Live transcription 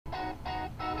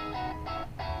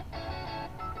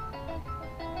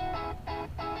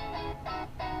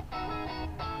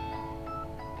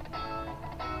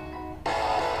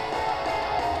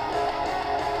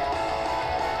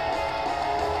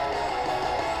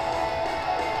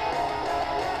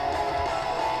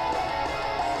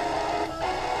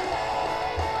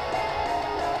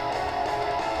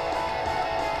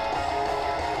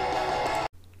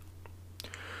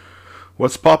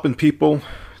What's poppin', people?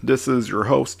 This is your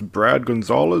host, Brad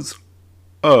Gonzalez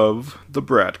of the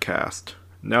Bradcast.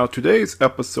 Now, today's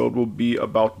episode will be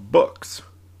about books.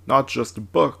 Not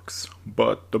just books,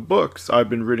 but the books I've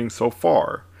been reading so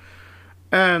far.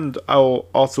 And I'll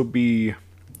also be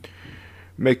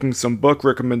making some book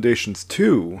recommendations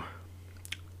too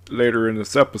later in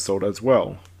this episode as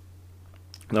well.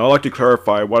 Now, I'd like to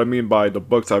clarify what I mean by the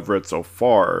books I've read so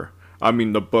far. I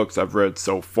mean the books I've read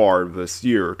so far this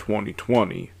year,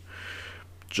 2020.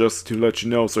 Just to let you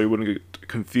know so you wouldn't get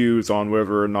confused on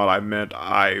whether or not I meant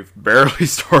I've barely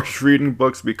started reading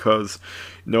books because,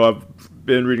 I've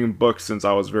been reading books since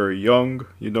I was very young,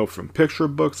 from picture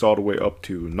books all the way up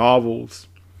to novels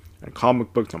and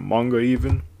comic books and manga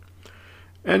even.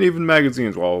 And even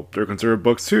magazines, well, they're considered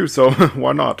books too, so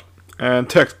why not? And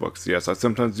textbooks, yes, I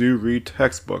sometimes do read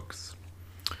textbooks,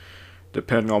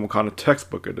 depending on what kind of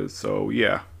textbook it is, so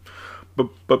yeah.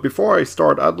 But before I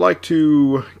start, I'd like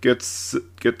to get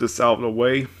this out of the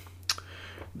way.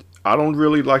 I don't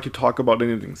really like to talk about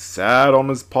anything sad on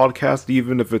this podcast,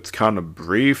 even if it's kind of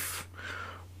brief.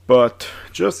 But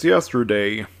just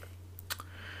yesterday,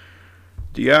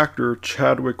 the actor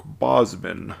Chadwick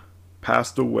Boseman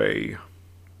passed away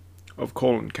of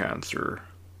colon cancer.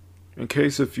 In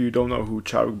case if you don't know who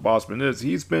Chadwick Boseman is,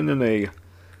 he's been in a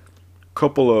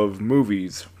couple of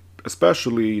movies,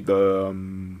 especially the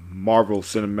Marvel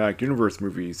Cinematic Universe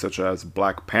movies such as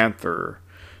Black Panther,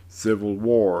 Civil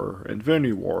War,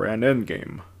 Infinity War, and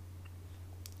Endgame.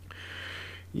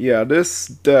 Yeah, this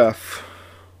death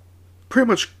pretty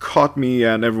much caught me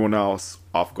and everyone else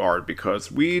off guard because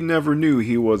we never knew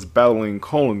he was battling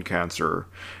colon cancer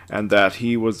and that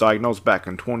he was diagnosed back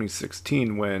in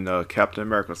 2016 when Captain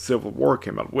America Civil War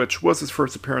came out, which was his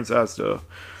first appearance as the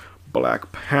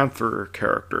Black Panther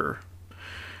character.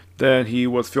 Then he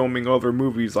was filming other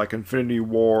movies like Infinity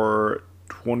War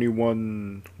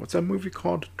 21... What's that movie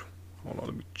called? Hold on,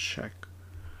 let me check.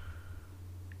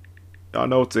 I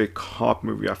know it's a cop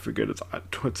movie, I forget.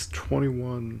 It's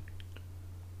 21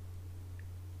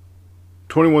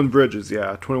 Bridges,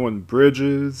 yeah. 21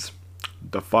 Bridges,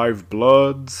 The Five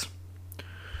Bloods,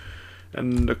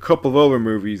 and a couple of other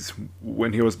movies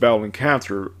when he was battling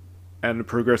cancer and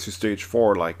progressive stage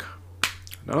 4, like,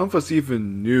 none of us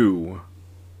even knew,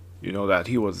 that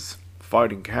he was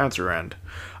fighting cancer, and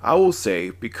I will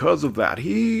say, because of that,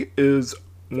 he is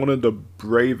one of the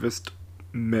bravest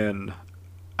men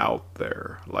out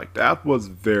there. Like, that was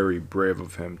very brave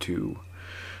of him to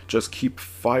just keep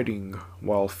fighting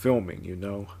while filming,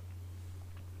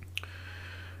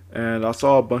 And I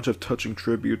saw a bunch of touching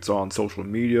tributes on social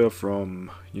media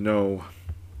from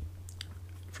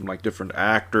like different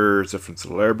actors, different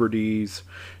celebrities,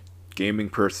 gaming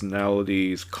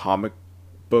personalities, comic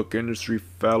book industry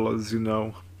fellas,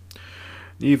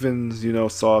 Even,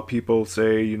 saw people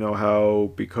say,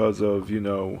 how because of,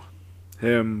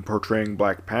 him portraying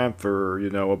Black Panther,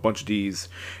 a bunch of these,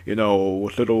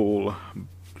 little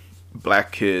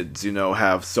black kids,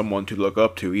 have someone to look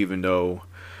up to, even though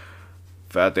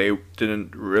that they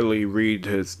didn't really read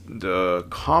the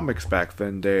comics back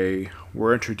then. They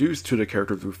were introduced to the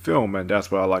character through film, and that's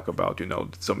what I like about,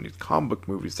 some of these comic book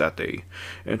movies, that they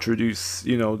introduce,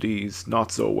 these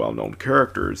not so well-known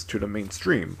characters to the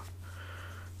mainstream.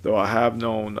 Though I have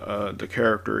known the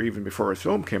character even before his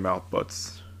film came out,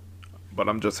 but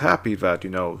I'm just happy that,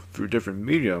 through different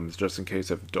mediums, just in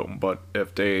case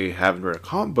if they haven't read a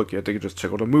comic book yet, they can just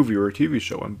check out a movie or a TV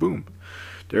show, and boom,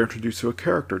 they're introduced to a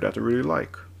character that they really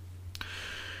like.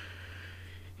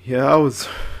 Yeah,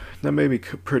 that made me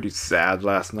pretty sad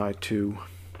last night too.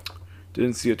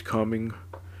 Didn't see it coming.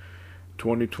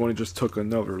 2020 just took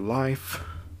another life.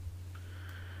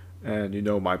 And,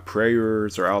 my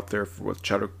prayers are out there with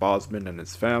Chadwick Boseman and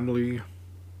his family.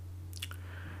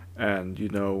 And,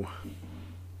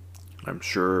 I'm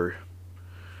sure,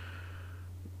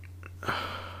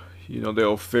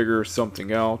 they'll figure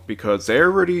something out because they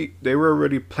were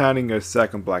already planning a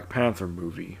second Black Panther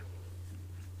movie.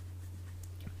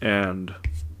 And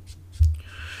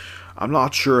I'm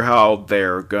not sure how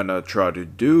they're gonna try to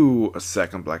do a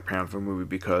second Black Panther movie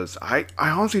because I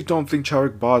honestly don't think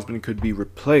Chadwick Boseman could be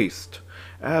replaced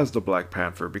as the Black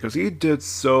Panther because he did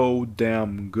so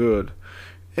damn good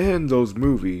in those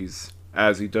movies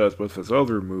as he does with his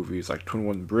other movies like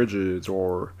 21 Bridges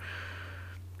or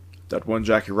that one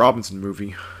Jackie Robinson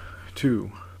movie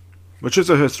too, which is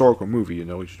a historical movie,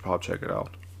 you should probably check it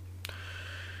out.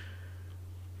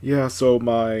 Yeah, so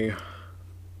my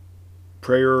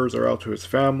prayers are out to his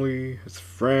family, his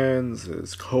friends,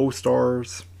 his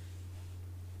co-stars.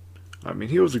 I mean,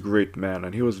 he was a great man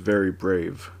and he was very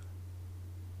brave,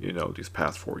 these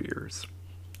past 4 years.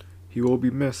 He will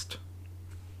be missed.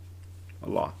 a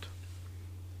lot.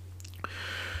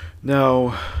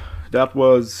 Now, that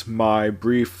was my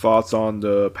brief thoughts on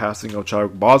the passing of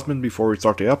Chadwick Boseman before we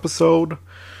start the episode.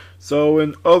 So,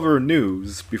 in other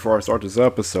news, before I start this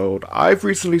episode, I've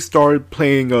recently started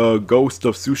playing Ghost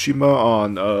of Tsushima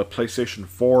on PlayStation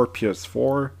 4,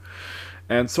 PS4,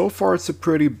 and so far it's a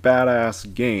pretty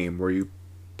badass game where you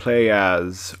play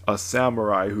as a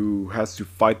samurai who has to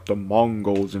fight the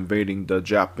Mongols invading the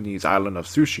Japanese island of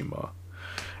Tsushima.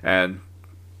 And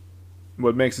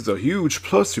what makes it a huge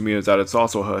plus to me is that it's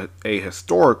also a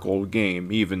historical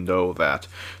game, even though that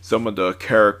some of the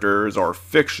characters are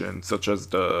fiction, such as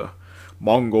the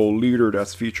Mongol leader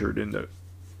that's featured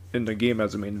in the game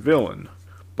as a main villain.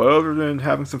 But other than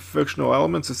having some fictional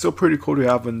elements, it's still pretty cool to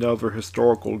have another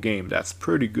historical game that's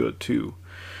pretty good too.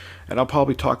 And I'll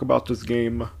probably talk about this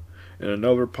game in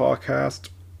another podcast.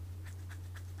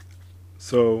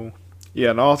 So, yeah,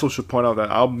 and I also should point out that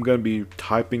I'm going to be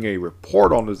typing a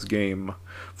report on this game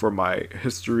for my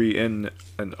history in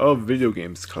and of video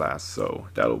games class, so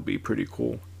that'll be pretty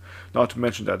cool. Not to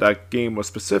mention that that game was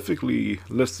specifically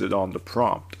listed on the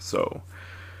prompt, so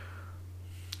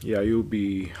yeah, you'll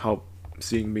be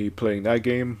seeing me playing that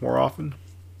game more often.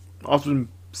 Also,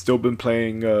 still been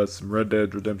playing some Red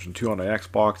Dead Redemption 2 on the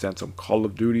Xbox and some Call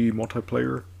of Duty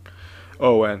multiplayer.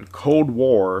 Oh, and Cold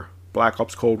War, Black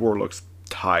Ops Cold War looks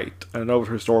tight.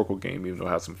 Another historical game, even though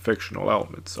it has some fictional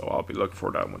elements, so I'll be looking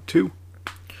for that one too.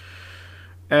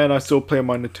 And I still play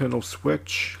my Nintendo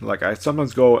Switch. Like, I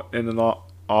sometimes go in and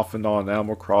off and on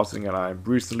Animal Crossing, and I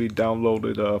recently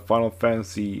downloaded Final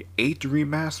Fantasy VIII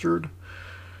Remastered.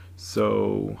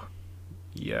 So,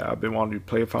 yeah, I've been wanting to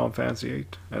play Final Fantasy VIII,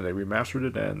 and they remastered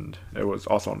it, and it was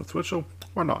also on the Switch, so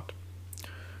why not?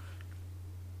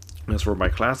 As for my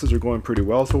classes, are going pretty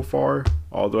well so far,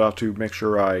 although I have to make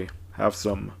sure I have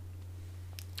some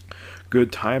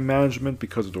good time management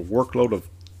because of the workload of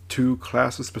two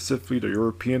classes, specifically the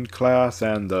European class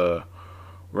and the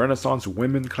Renaissance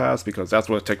Women class, because that's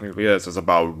what it technically is. It's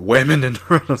about women in the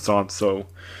Renaissance, so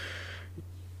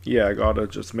yeah, I gotta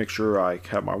just make sure I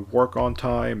have my work on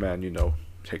time and,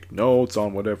 take notes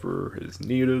on whatever is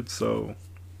needed, so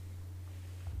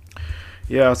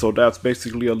yeah, so that's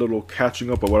basically a little catching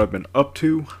up of what I've been up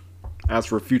to. As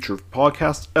for future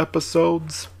podcast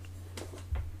episodes,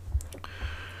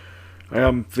 I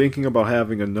am thinking about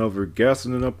having another guest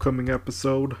in an upcoming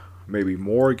episode. Maybe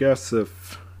more guests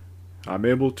if I'm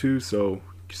able to, so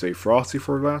stay frosty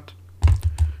for that.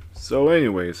 So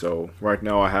anyway, right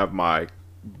now I have my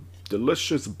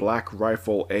delicious Black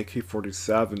Rifle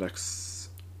AK-47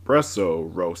 espresso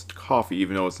roast coffee,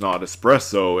 even though it's not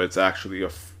espresso, it's actually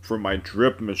from my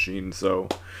drip machine, so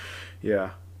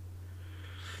yeah.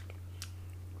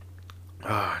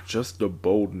 Just the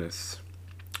boldness.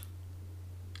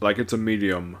 Like, it's a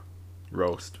medium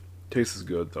roast. Tastes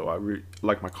good though. I really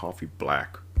like my coffee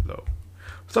black though.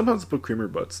 Sometimes I put creamer,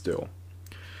 but still.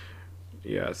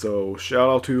 Yeah, so shout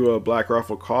out to Black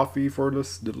Rifle Coffee for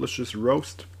this delicious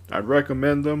roast. I'd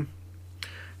recommend them.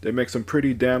 They make some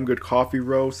pretty damn good coffee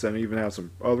roasts and even have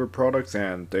some other products,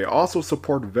 and they also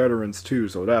support veterans too,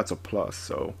 so that's a plus.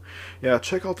 So yeah,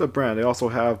 check out the brand. They also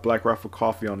have Black Rifle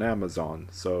Coffee on Amazon.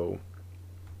 So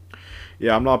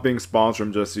yeah, I'm not being sponsored,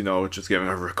 I'm just, just giving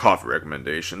over a coffee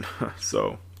recommendation.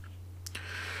 So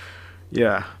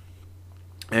yeah.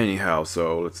 Anyhow,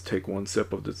 so let's take one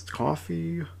sip of this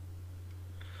coffee.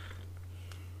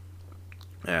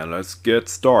 And let's get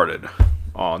started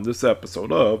on this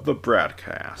episode of the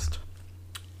Bradcast.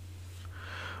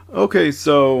 Okay,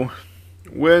 so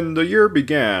when the year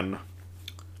began,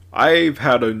 I've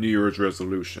had a New Year's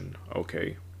resolution,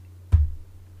 okay?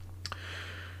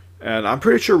 And I'm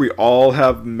pretty sure we all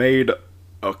have made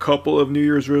a couple of New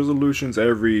Year's resolutions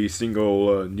every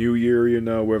single New Year,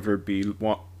 whether it be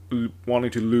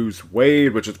wanting to lose weight,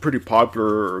 which is pretty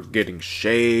popular, or getting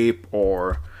shape,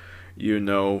 or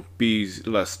be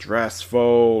less stressful,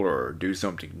 or do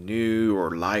something new,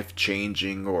 or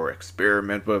life-changing, or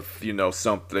experiment with,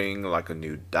 something like a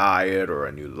new diet, or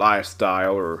a new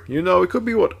lifestyle, or, it could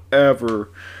be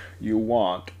whatever you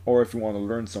want. Or if you want to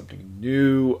learn something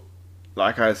new,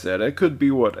 like I said, it could be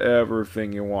whatever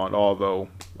thing you want, although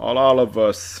a lot of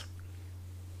us,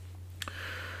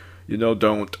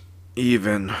 don't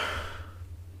even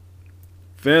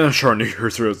finish our New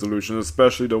Year's resolutions,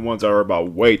 especially the ones that are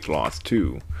about weight loss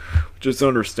too, which is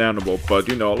understandable, but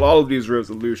a lot of these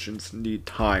resolutions need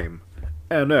time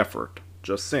and effort,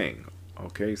 just saying.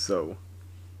 Okay, so,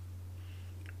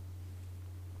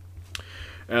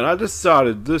 and I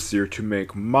decided this year to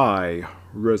make my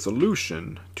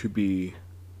resolution to be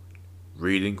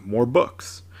reading more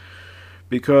books,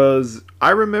 because I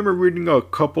remember reading a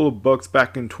couple of books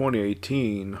back in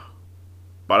 2018,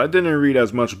 but I didn't read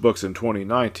as much books in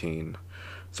 2019.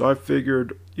 So I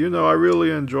figured, I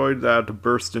really enjoyed that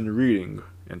burst in reading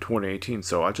in 2018,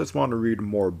 so I just want to read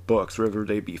more books, whether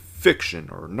they be fiction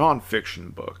or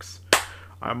non-fiction books.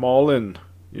 I'm all in,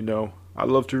 I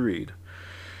love to read.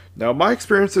 Now, my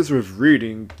experiences with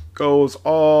reading goes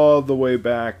all the way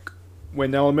back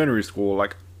when elementary school.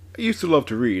 Like, I used to love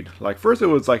to read. Like, first it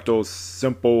was like those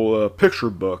simple picture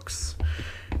books,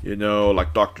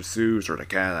 like Dr. Seuss or The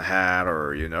Cat in the Hat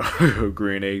or,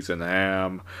 Green Eggs and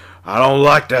Ham. I don't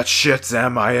like that shit,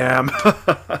 Sam, I am.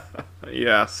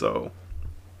 Yeah, so.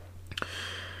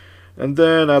 And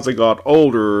then as I got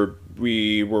older,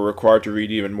 we were required to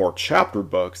read even more chapter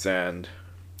books, and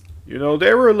they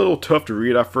were a little tough to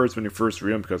read at first when you first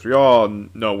read them, because we all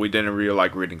know we didn't really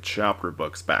like reading chapter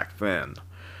books back then.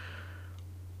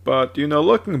 But,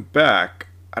 looking back,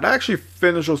 I'd actually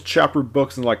finish those chapter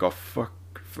books in like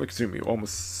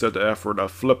almost said the F word, a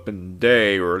flippin'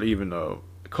 day, or even a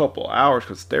couple hours,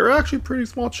 because they were actually pretty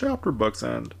small chapter books,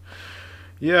 and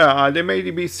yeah, they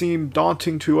maybe seem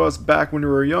daunting to us back when we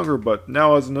were younger, but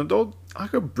now as an adult, I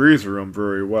could breeze through them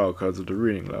very well because of the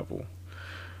reading level.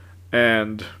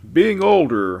 And being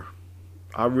older,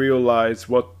 I realized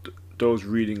what those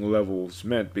reading levels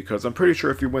meant, because I'm pretty sure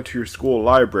if you went to your school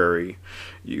library,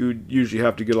 you usually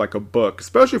have to get like a book,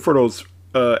 especially for those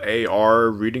AR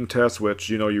reading tests, which,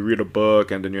 you read a book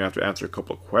and then you have to answer a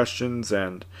couple of questions.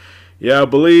 And yeah,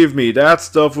 believe me, that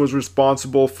stuff was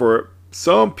responsible for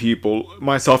some people,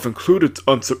 myself included,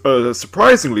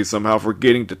 surprisingly somehow, for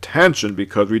getting detention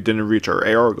because we didn't reach our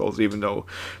AR goals, even though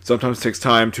sometimes it takes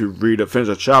time to finish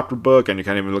a chapter book, and you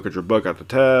can't even look at your book at the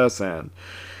test. And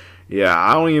yeah,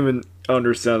 I don't even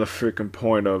understand the freaking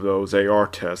point of those AR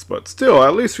tests, but still,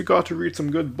 at least we got to read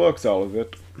some good books out of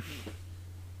it.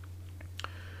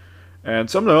 And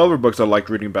some of the other books I liked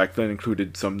reading back then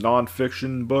included some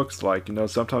non-fiction books, like,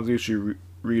 sometimes I usually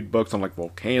read books on like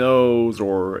volcanoes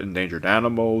or endangered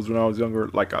animals when I was younger.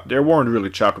 Like, they weren't really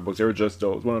chapter books, they were just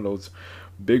one of those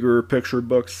bigger picture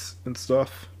books and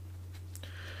stuff.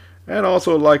 And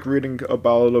also like reading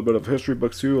about a little bit of history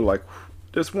books too. Like,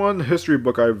 this one history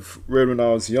book I've read when I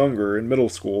was younger in middle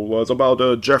school was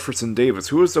about Jefferson Davis,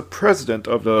 who was the president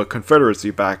of the Confederacy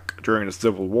back during the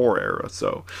Civil War era.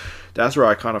 So that's where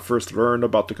I kind of first learned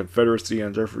about the Confederacy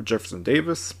and Jefferson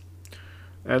Davis.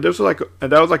 And that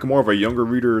was like more of a younger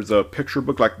reader's picture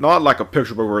book, like not like a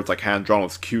picture book where it's like hand drawn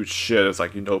with cute shit. It's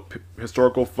like,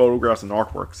 historical photographs and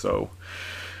artwork. So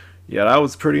yeah, that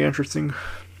was pretty interesting.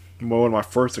 One of my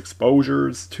first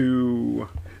exposures to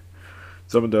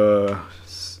some of the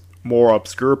more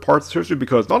obscure parts of history,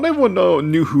 because not everyone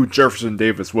knew who Jefferson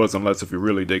Davis was unless if you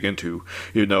really dig into,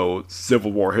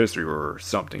 Civil War history or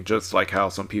something. Just like how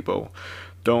some people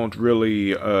don't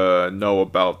really know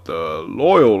about the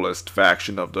Loyalist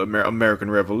faction of the American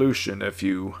Revolution if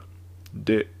you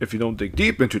don't dig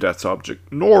deep into that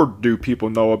subject. Nor do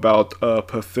people know about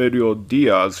Porfirio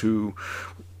Diaz, who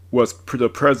was the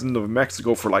president of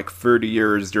Mexico for like 30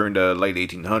 years during the late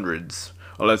 1800s.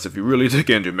 Unless if you really dig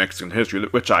into Mexican history,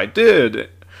 which I did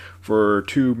for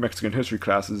 2 Mexican history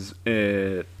classes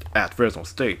at Fresno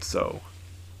State. So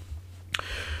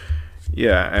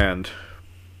yeah, and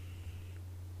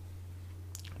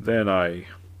then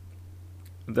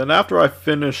after I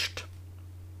finished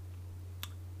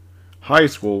high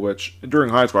school, which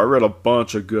during high school I read a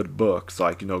bunch of good books,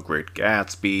 like, Great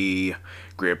Gatsby,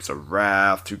 Grapes of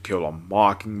Wrath, To Kill a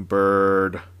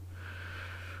Mockingbird,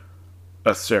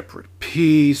 A Separate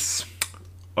Peace,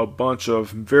 a bunch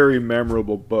of very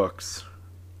memorable books,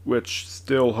 which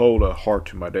still hold a heart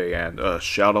to my day. And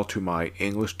shout out to my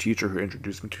English teacher who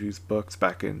introduced me to these books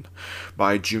back in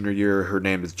my junior year. Her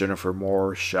name is Jennifer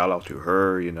Moore. Shout out to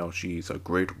her. She's a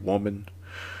great woman.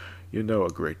 A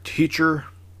great teacher.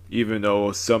 Even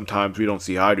though sometimes we don't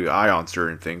see eye to eye on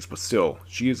certain things, but still,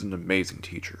 she is an amazing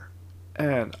teacher.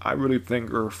 And I really thank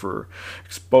her for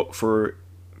exposing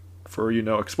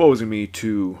me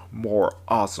to more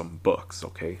awesome books,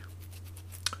 okay?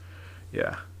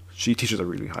 Yeah. She teaches a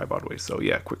really high, by the way, so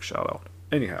yeah, quick shout out.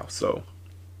 Anyhow, so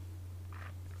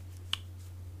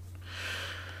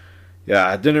yeah,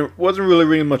 I wasn't really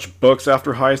reading much books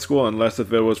after high school, unless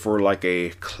if it was for like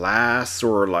a class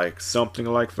or like something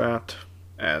like that.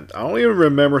 And I don't even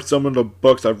remember some of the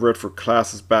books I've read for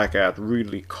classes back at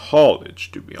really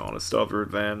college, to be honest, other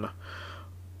than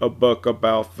a book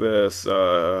about this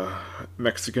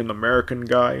Mexican-American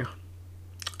guy.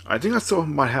 I think I still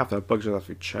might have that book, just have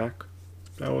to check.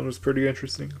 That one was pretty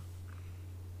interesting.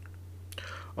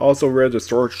 I also read the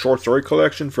short story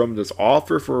collection from this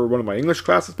author for one of my English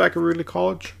classes back at Ridley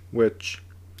College, which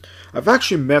I've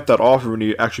actually met that author when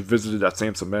he actually visited that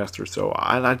same semester, so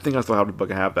I think I still have the book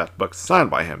and have that book signed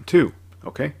by him too.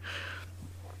 Okay?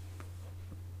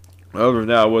 Other than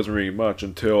that, it wasn't really much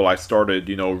until I started,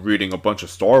 reading a bunch of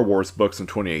Star Wars books in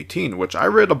 2018, which I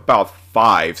read about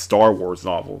 5 Star Wars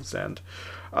novels, and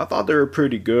I thought they were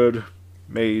pretty good.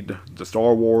 Made the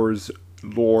Star Wars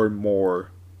lore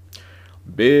more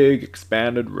big,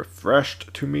 expanded,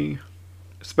 refreshed to me.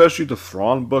 Especially the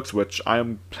Thrawn books, which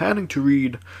I'm planning to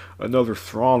read another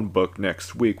Thrawn book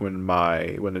next week when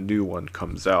the new one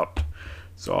comes out.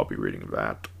 So I'll be reading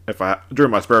that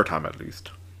during my spare time at least.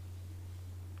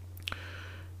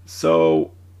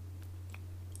 So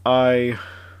I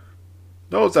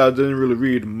noticed that I didn't really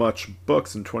read much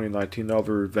books in 2019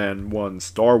 other than one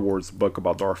Star Wars book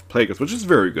about Darth Plagueis, which is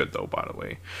very good though, by the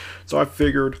way. So I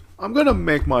figured I'm gonna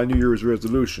make my New Year's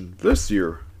resolution this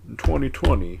year in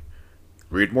 2020.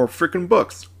 Read more freaking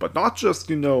books, but not just,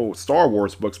 Star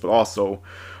Wars books, but also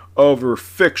other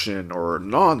fiction or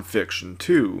non-fiction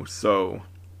too. So,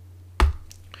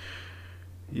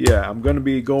 yeah, I'm going to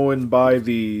be going by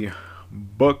the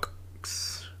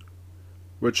books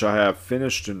which I have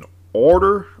finished in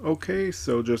order, okay?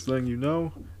 So just letting you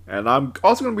know. And I'm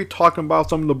also going to be talking about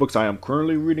some of the books I am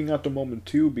currently reading at the moment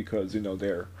too, because,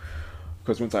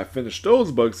 because once I finish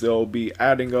those books, they'll be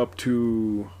adding up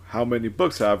to how many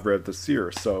books I've read this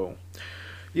year. So,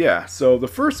 yeah. So the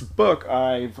first book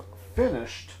I've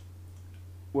finished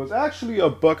was actually a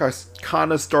book I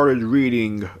kind of started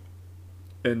reading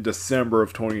in December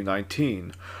of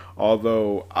 2019.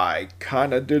 Although I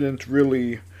kind of didn't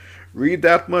really read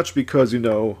that much because,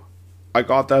 I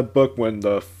got that book when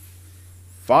the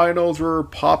finals were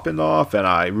popping off and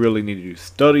I really needed to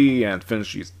study and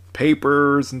finish these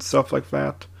papers and stuff like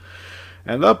that.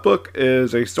 And that book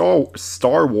is a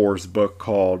Star Wars book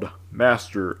called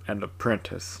Master and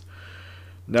Apprentice.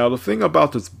 Now the thing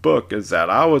about this book is that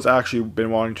I was actually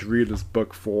been wanting to read this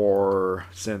book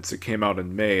since it came out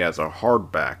in May as a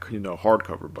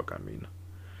hardcover book, I mean.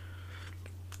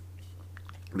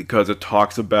 Because it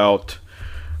talks about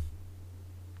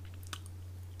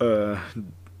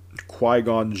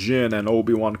Qui-Gon Jinn and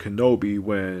Obi-Wan Kenobi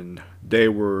when they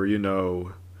were,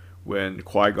 when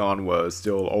Qui-Gon was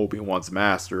still Obi-Wan's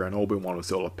master and Obi-Wan was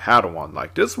still a Padawan.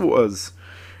 Like, this was,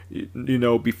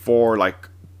 before,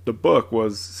 the book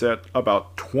was set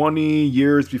about 20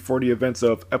 years before the events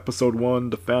of Episode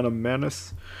 1, The Phantom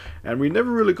Menace. And we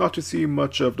never really got to see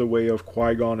much of the way of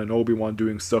Qui-Gon and Obi-Wan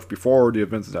doing stuff before the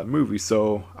events of that movie.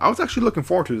 So I was actually looking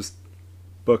forward to this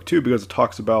book too, because it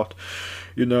talks about,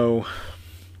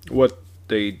 what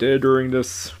they did during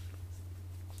this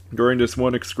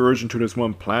one excursion to this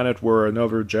one planet where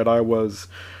another Jedi was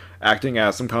acting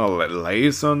as some kind of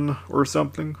liaison or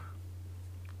something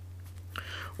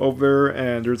over there,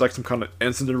 and there's some kind of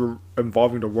incident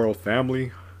involving the royal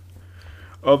family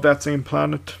of that same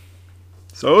planet.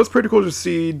 So it was pretty cool to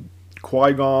see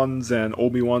Qui-Gon's and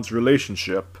Obi-Wan's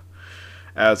relationship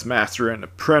as master and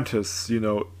apprentice,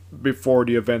 before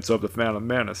the events of the Phantom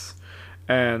Menace.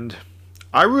 And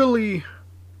I really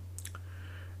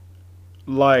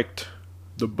liked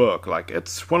the book.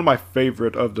 It's one of my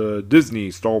favorite of the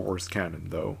Disney Star Wars canon,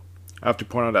 though. I have to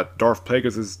point out that Darth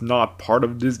Plagueis is not part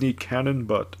of Disney canon,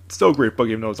 but it's still a great book,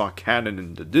 even though it's not canon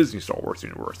in the Disney Star Wars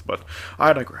universe. But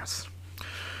I digress.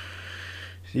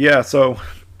 Yeah, so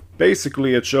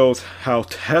basically it shows how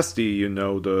testy,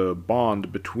 the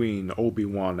bond between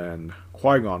Obi-Wan and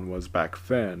Qui-Gon was back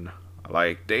then.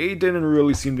 They didn't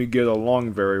really seem to get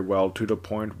along very well, to the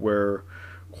point where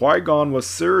Qui-Gon was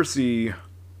seriously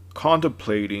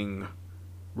contemplating,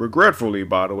 regretfully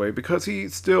by the way, because he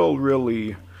still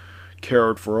really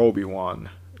cared for Obi-Wan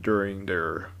during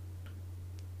their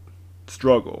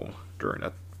struggle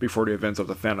before the events of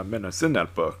the Phantom Menace in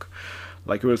that book.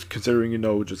 He was considering,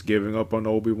 just giving up on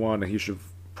Obi-Wan, and he should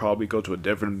probably go to a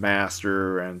different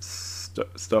master and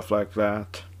stuff like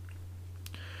that.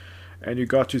 And you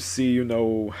got to see,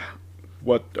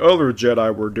 what other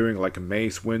Jedi were doing, like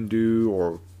Mace Windu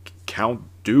or Count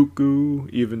Dooku,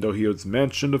 even though he was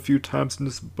mentioned a few times in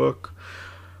this book.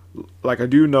 I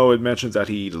do know it mentions that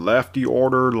he left the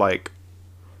Order,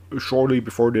 shortly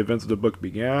before the events of the book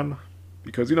began.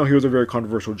 Because, he was a very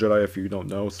controversial Jedi, if you don't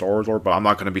know Star Wars lore, but I'm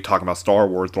not going to be talking about Star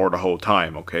Wars lore the whole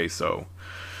time, okay, so.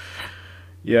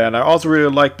 Yeah, and I also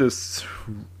really like this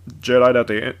Jedi that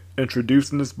they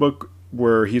introduced in this book,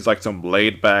 where he's some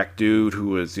laid-back dude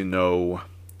who is, who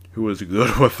is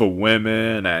good with the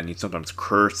women, and he sometimes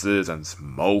curses and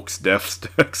smokes death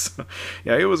sticks.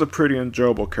 Yeah, he was a pretty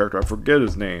enjoyable character. I forget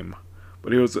his name,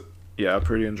 but he was yeah,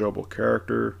 pretty enjoyable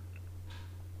character.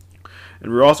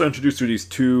 And we're also introduced to these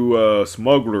two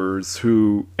smugglers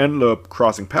who ended up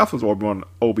crossing paths with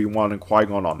Obi-Wan and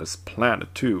Qui-Gon on this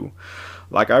planet too.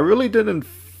 Like, I really didn't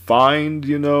find,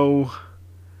 the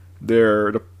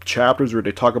chapters where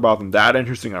they talk about them that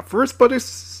interesting at first, but it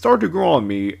started to grow on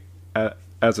me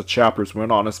as the chapters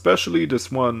went on, especially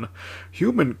this one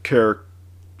human character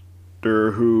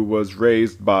who was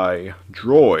raised by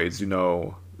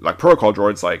droids, like protocol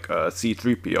droids like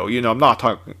C-3PO. I'm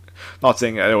not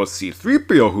saying that it was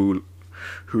C-3PO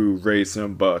who raised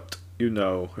him, but it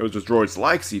was just droids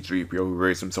like C-3PO who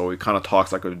raised him, so he kind of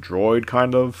talks like a droid,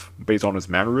 kind of, based on his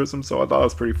mannerisms, so I thought it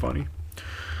was pretty funny.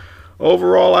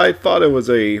 Overall, I thought it was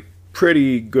a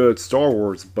pretty good Star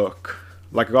Wars book.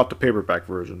 Like, I got the paperback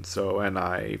version, and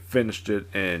I finished it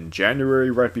in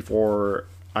January, right before,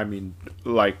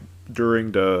 like,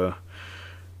 during the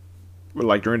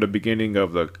beginning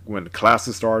of when the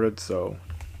classes started, so,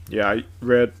 yeah, I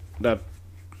read that,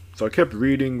 so I kept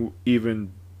reading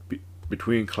even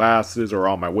between classes or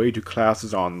on my way to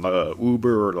classes on the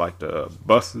Uber or, like, the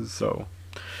buses, so,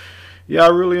 yeah, I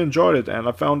really enjoyed it, and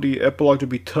I found the epilogue to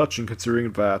be touching,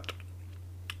 considering that,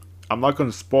 I'm not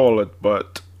going to spoil it,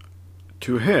 but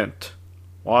to hint,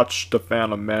 watch The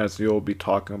Phantom Menace, you'll be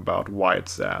talking about why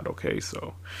it's sad, okay,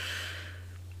 so.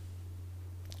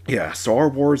 Yeah, Star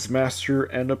Wars Master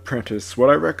and Apprentice, would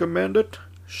I recommend it?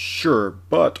 Sure,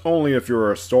 but only if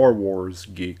you're a Star Wars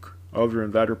geek. Other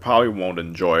than that, you probably won't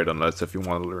enjoy it unless if you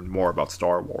want to learn more about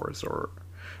Star Wars or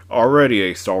already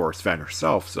a Star Wars fan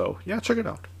yourself, so yeah, check it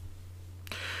out.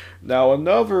 Now,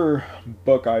 another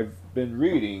book I've been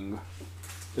reading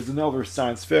is another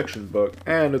science fiction book,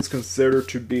 and it's considered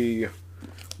to be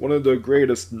one of the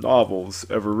greatest novels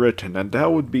ever written, and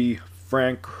that would be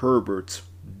Frank Herbert's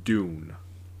Dune.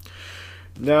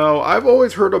 Now, I've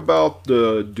always heard about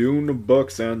the Dune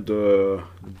books and the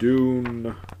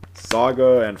Dune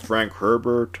saga and Frank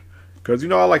Herbert, because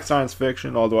I like science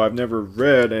fiction, although I've never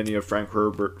read any of Frank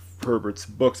Herbert's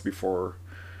books before,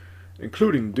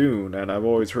 including Dune, and I've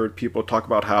always heard people talk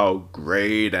about how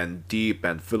great and deep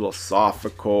and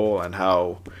philosophical and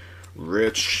how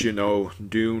rich,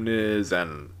 Dune is,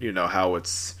 and, how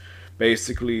it's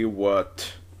basically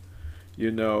what,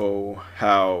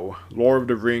 how Lord of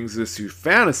the Rings is to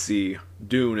fantasy,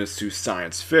 Dune is to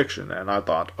science fiction, and I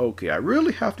thought, okay, I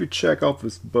really have to check out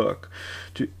this book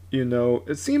to,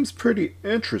 it seems pretty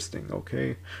interesting,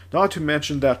 okay? Not to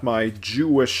mention that my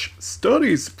Jewish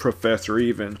studies professor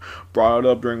even brought it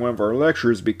up during one of our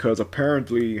lectures because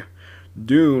apparently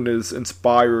Dune is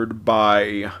inspired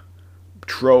by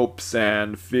tropes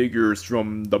and figures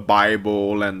from the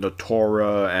Bible and the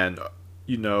Torah and,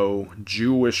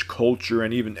 Jewish culture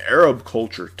and even Arab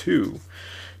culture too.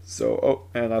 So,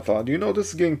 and I thought, this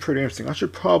is getting pretty interesting. I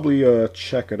should probably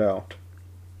check it out.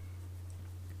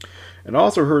 And I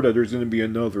also heard that there's going to be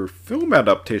another film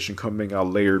adaptation coming out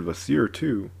later this year,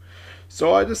 too.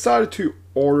 So I decided to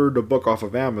order the book off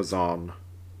of Amazon.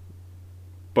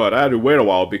 But I had to wait a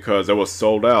while because it was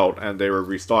sold out and they were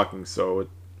restocking. So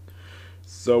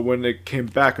when it came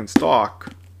back in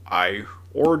stock, I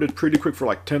ordered it pretty quick for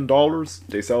like $10.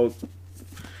 They sell.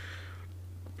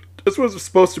 This was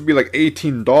supposed to be like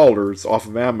 $18 off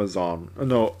of Amazon.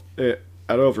 No, at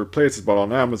other places, but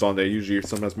on Amazon they usually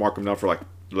sometimes mark them down for like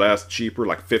less, cheaper,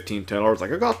 like $15, $10. Like,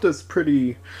 I got this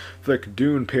pretty thick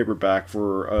Dune paperback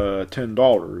for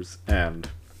 $10, and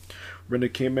when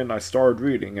it came in, I started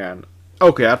reading, and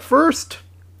okay, at first,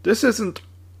 this isn't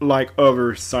like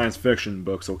other science fiction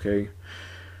books, okay?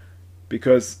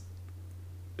 Because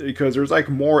there's like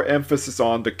more emphasis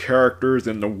on the characters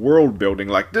and the world building.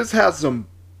 Like, this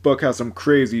book has some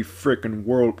crazy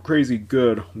freaking crazy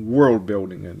good world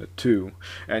building in it too,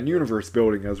 and universe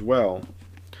building as well.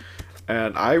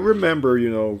 And I remember,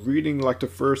 reading like the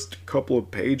first couple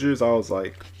of pages, I was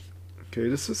like, okay,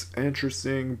 this is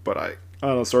interesting, but I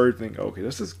don't know, started thinking, okay,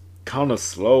 this is kind of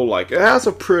slow. Like, it has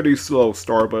a pretty slow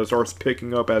start, but it starts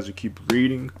picking up as you keep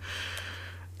reading.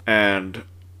 And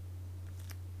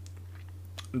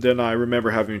then I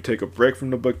remember having to take a break from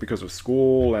the book because of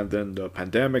school, and then the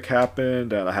pandemic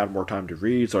happened, and I had more time to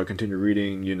read, so I continued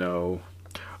reading,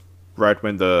 right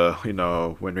when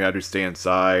when we had to stay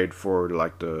inside for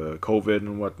like the COVID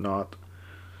and whatnot.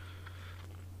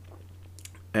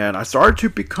 And I started to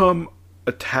become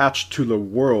attached to the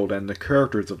world and the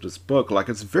characters of this book. Like,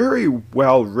 it's very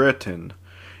well written,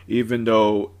 even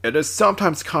though it is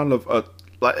sometimes kind of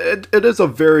it is a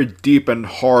very deep and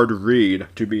hard read,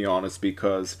 to be honest,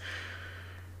 because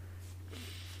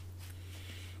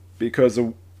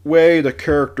way the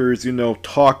characters,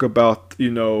 talk about,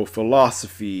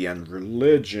 philosophy and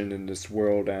religion in this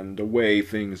world and the way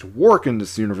things work in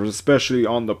this universe, especially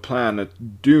on the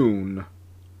planet Dune,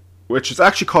 which is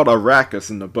actually called Arrakis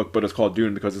in the book, but it's called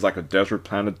Dune because it's like a desert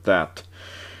planet that,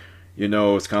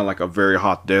 it's kind of like a very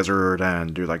hot desert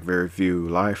and there's like very few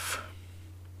life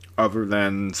other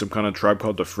than some kind of tribe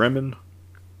called the Fremen.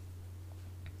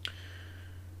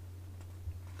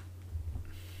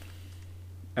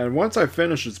 And once I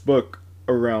finished this book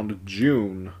around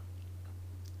June,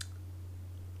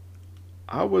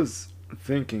 I was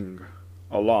thinking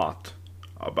a lot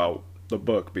about the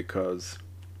book because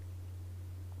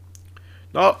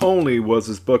not only was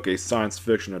this book a science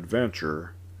fiction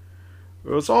adventure, it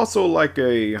was also like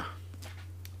a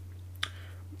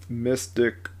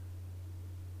mystic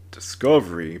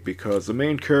discovery because the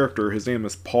main character, his name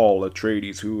is Paul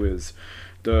Atreides, who is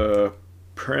the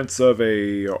prince of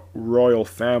a royal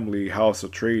family, House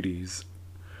Atreides,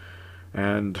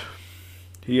 and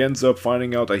he ends up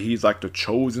finding out that he's like the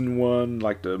chosen one,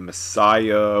 like the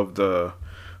messiah of the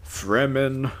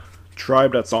Fremen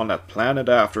tribe that's on that planet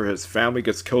after his family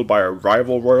gets killed by a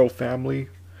rival royal family.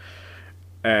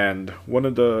 And one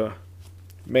of the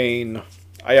main...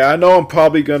 I know I'm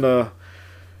probably gonna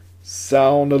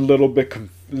sound a little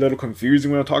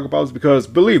confusing when I talk about this because,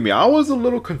 believe me, I was a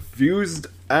little confused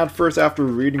at first after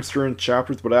reading certain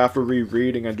chapters, but after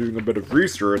rereading and doing a bit of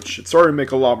research, it started to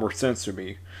make a lot more sense to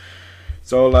me.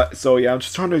 So yeah, I'm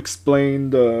just trying to explain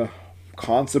the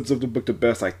concepts of the book the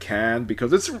best I can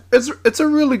because it's a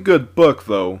really good book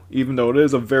though, even though it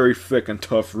is a very thick and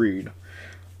tough read.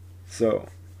 So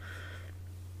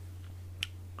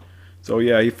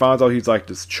yeah, he finds out he's like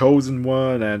this chosen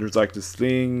one, and there's like this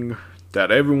thing that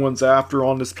everyone's after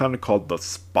on this planet called the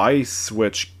spice,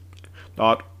 which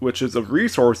is a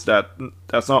resource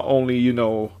that's not only,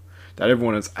 that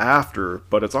everyone is after,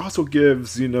 but it also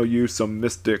gives, you some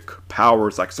mystic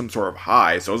powers, like some sort of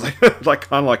high. So it's like like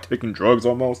kind of like taking drugs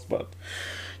almost, but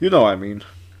you know what I mean.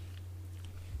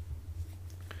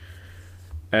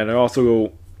 And it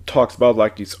also talks about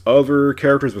like these other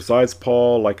characters besides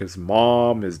Paul, like his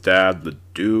mom, his dad, the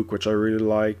Duke, which I really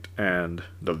liked, and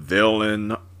the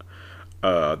villain,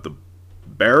 the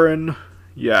Baron.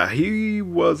 Yeah, he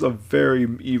was a very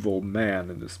evil man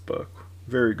in this book.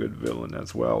 Very good villain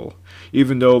as well.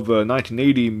 Even though the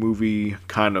 1980 movie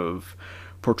kind of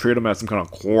portrayed him as some kind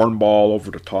of cornball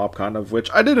over the top kind of, which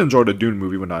I did enjoy the Dune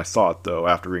movie when I saw it though,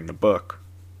 after reading the book.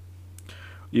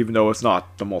 Even though it's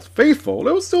not the most faithful,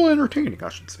 it was still entertaining, I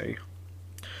should say.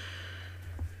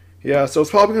 Yeah, so it's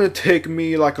probably going to take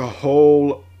me like a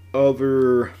whole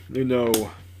other,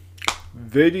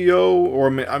 video,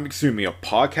 or excuse me, a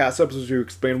podcast episode to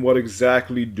explain what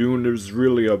exactly Dune is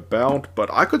really about. But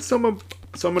I could sum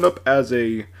it up as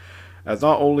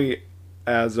not only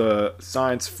as a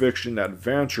science fiction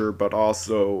adventure, but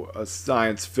also a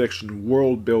science fiction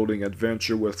world building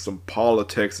adventure with some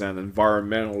politics and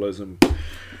environmentalism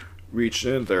reached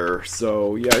in there.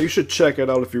 So yeah, you should check it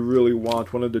out if you really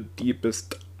want one of the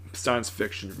deepest science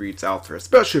fiction reads out there,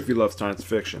 especially if you love science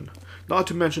fiction. Not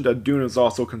to mention that Dune is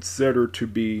also considered to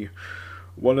be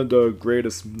one of the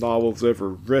greatest novels ever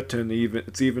written.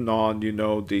 It's even on,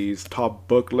 these top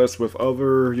book lists with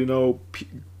other,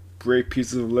 great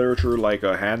pieces of literature like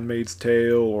A Handmaid's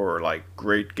Tale or like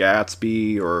Great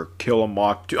Gatsby or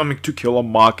To Kill a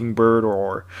Mockingbird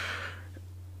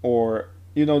or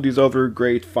these other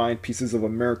great fine pieces of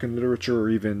American literature or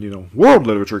even, world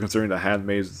literature, considering The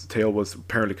Handmaid's Tale was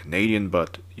apparently Canadian,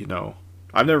 but,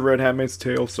 I've never read Handmaid's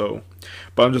Tale,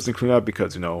 but I'm just including that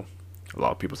because, a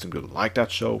lot of people seem to like that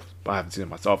show, but I haven't seen it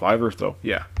myself either, so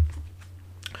yeah.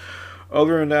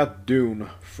 Other than that, Dune,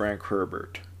 Frank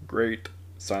Herbert. Great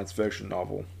science fiction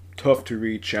novel. Tough to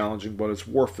read, challenging, but it's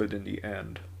worth it in the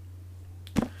end.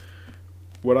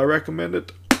 Would I recommend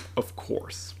it? Of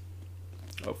course.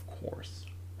 Of course.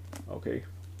 Okay.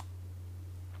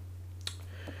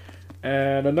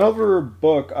 And another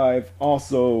book I've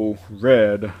also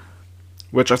read,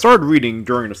 which I started reading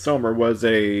during the summer, was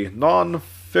a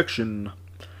non-fiction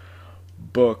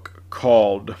book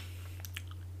called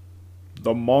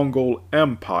The Mongol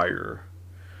Empire.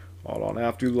 Hold on, I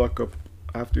have to look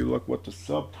what the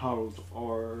subtitles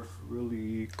are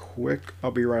really quick.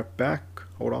 I'll be right back.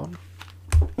 Hold on.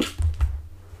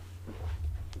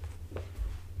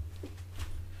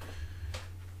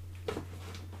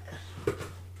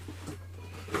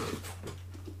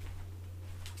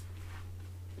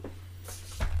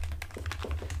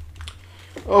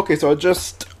 Okay, so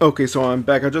I'm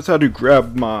back. I just had to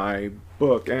grab my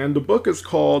book, and the book is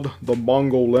called The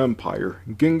Mongol Empire,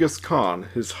 Genghis Khan,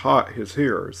 his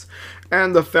heroes,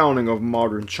 and the Founding of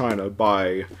Modern China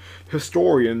by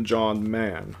historian John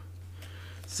Mann.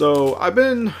 So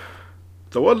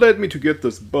what led me to get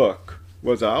this book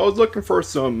was I was looking for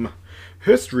some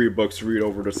history books to read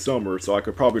over the summer so I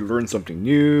could probably learn something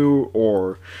new,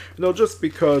 or, just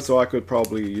because so I could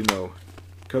probably,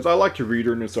 because I like to read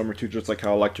during the summer too, just like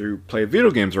how I like to play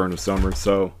video games during the summer,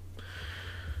 so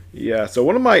yeah, so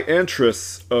one of my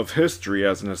interests of history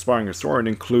as an aspiring historian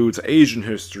includes Asian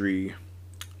history,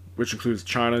 which includes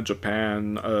China,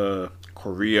 Japan,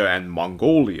 Korea, and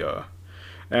Mongolia,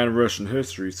 and Russian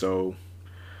history, so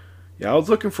yeah, I was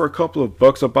looking for a couple of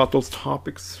books about those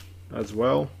topics as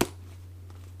well.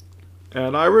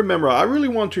 And I remember I really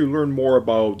want to learn more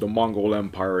about the Mongol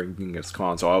Empire and Genghis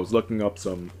Khan, so I was looking up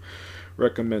some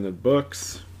recommended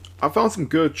books. I found some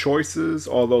good choices,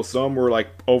 although some were like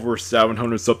over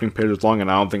 700 something pages long, and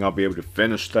I don't think I'll be able to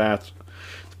finish that,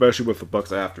 especially with the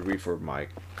books I have to read for my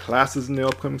classes in the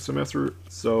upcoming semester.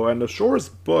 So, and the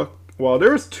shortest book, well,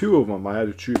 there's two of them I had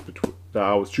to choose between, that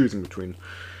I was choosing between.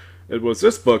 It was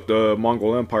this book, The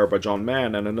Mongol Empire by John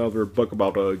Mann, and another book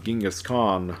about Genghis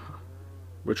Khan,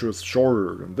 which was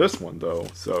shorter than this one, though,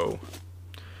 so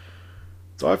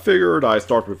I figured I'd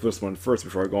start with this one first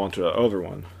before I go on to the other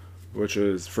one, which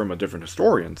is from a different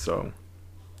historian, so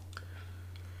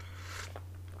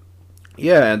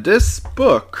yeah, and this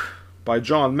book by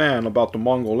John Mann about the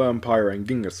Mongol Empire and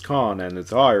Genghis Khan and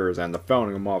his heirs and the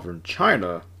founding of modern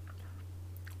China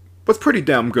was pretty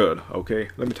damn good, okay?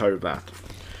 Let me tell you that.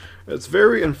 It's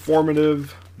very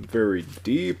informative, very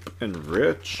deep and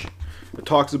rich. It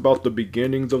talks about the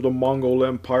beginnings of the Mongol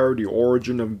Empire, the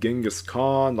origin of Genghis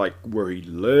Khan, like where he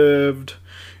lived,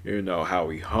 how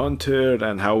he hunted,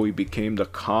 and how he became the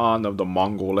Khan of the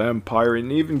Mongol Empire,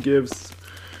 and even gives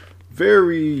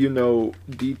very,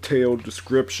 detailed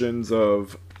descriptions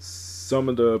of some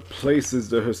of the places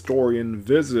the historian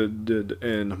visited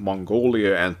in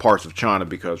Mongolia and parts of China,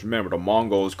 because remember, the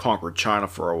Mongols conquered China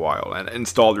for a while and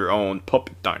installed their own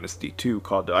puppet dynasty too,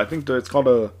 it's called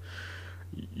a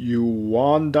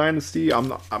Yuan dynasty.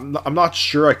 I'm not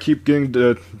sure. I keep getting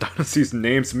the dynasty's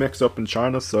names mixed up in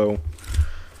China, so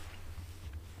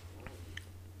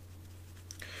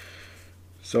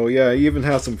yeah, he even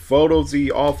has some photos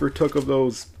the author took of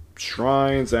those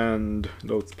shrines and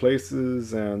those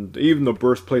places, and even the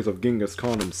birthplace of Genghis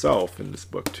Khan himself in this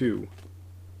book too.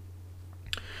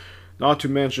 Not to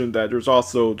mention that there's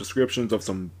also descriptions of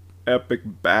some epic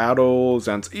battles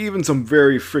and even some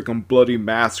very freaking bloody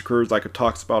massacres. Like it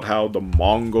talks about how the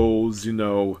Mongols,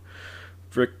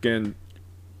 freaking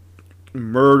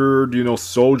murdered,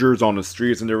 soldiers on the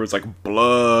streets, and there was like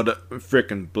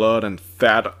freaking blood and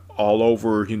fat all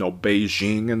over,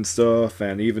 Beijing and stuff.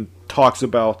 And even talks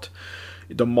about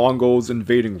the Mongols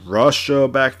invading Russia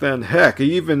back then. Heck,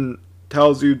 he even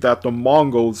tells you that the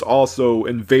Mongols also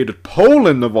invaded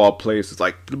Poland of all places.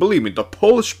 Like, believe me, the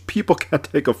Polish people can't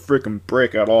take a freaking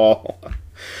break at all.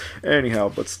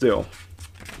 Anyhow, but still.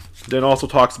 Then also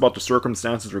talks about the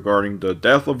circumstances regarding the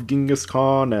death of Genghis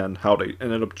Khan and how they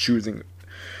ended up choosing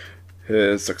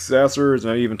his successors.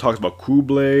 And it even talks about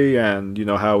Kublai and,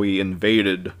 how he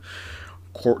invaded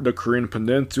the Korean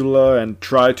Peninsula and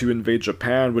tried to invade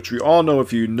Japan, which we all know.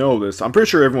 If you know this, I'm pretty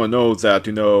sure everyone knows that,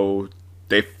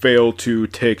 they failed to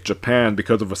take Japan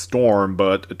because of a storm,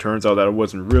 but it turns out that it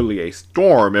wasn't really a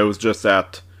storm. It was just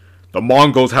that the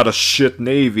Mongols had a shit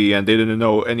navy and they didn't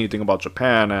know anything about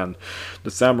Japan, and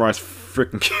the samurais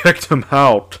freaking kicked them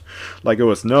out like it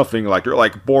was nothing. Like they're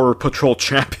like border patrol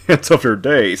champions of their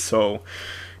day, so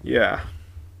yeah.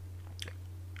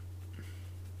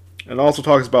 And also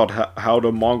talks about how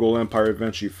the Mongol Empire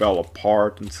eventually fell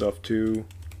apart and stuff too.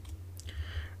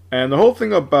 And the whole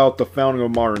thing about the founding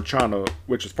of modern China,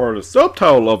 which is part of the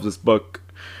subtitle of this book,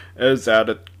 is that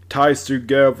it ties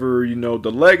together,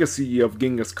 the legacy of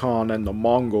Genghis Khan and the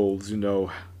Mongols,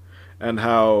 and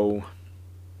how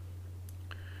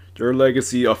their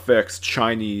legacy affects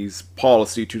Chinese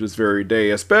policy to this very day,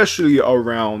 especially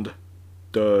around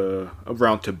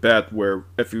Tibet, where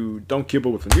if you don't keep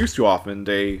up with the news too often,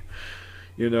 they,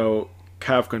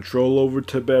 have control over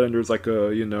Tibet, and there's like a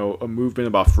movement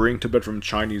about freeing Tibet from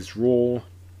Chinese rule,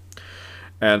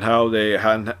 and how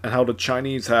the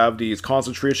Chinese have these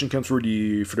concentration camps for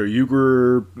the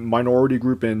Uyghur minority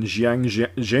group in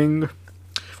Xinjiang,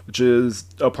 which is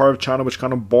a part of China which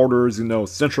kind of borders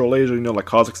Central Asia, like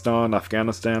Kazakhstan,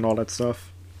 Afghanistan, all that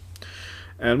stuff.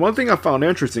 And one thing I found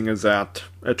interesting is that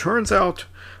it turns out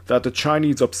that the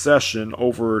Chinese obsession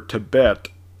over Tibet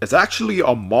is actually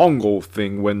a Mongol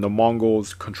thing when the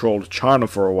Mongols controlled China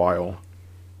for a while.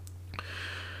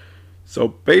 So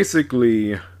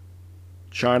basically,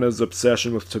 China's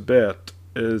obsession with Tibet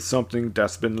is something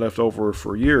that's been left over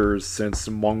for years since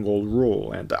Mongol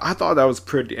rule. And I thought that was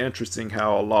pretty interesting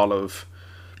how a lot of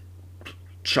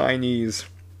Chinese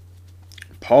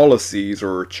policies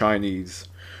or Chinese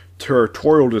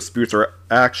territorial disputes are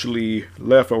actually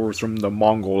leftovers from the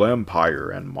Mongol Empire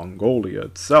and Mongolia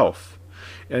itself.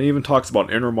 And it even talks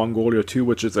about Inner Mongolia too,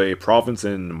 which is a province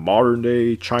in modern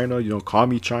day China,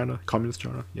 Communist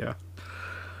China. Yeah.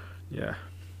 Yeah.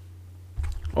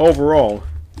 Overall,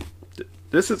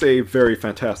 this is a very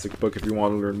fantastic book if you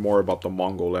want to learn more about the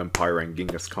Mongol Empire and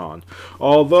Genghis Khan.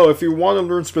 Although, if you want to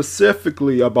learn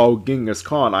specifically about Genghis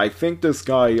Khan, I think this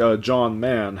guy, John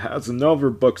Mann, has another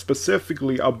book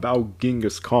specifically about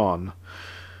Genghis Khan.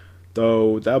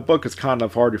 Though, that book is kind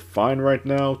of hard to find right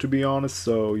now, to be honest,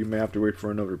 so you may have to wait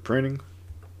for another printing.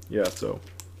 Yeah, so.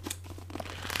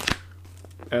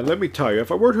 And let me tell you, if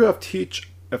I were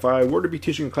to be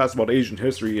teaching a class about Asian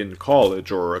history in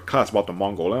college, or a class about the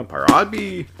Mongol Empire, I'd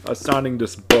be assigning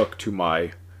this book to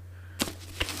my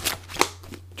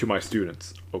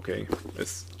students, okay?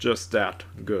 It's just that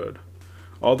good.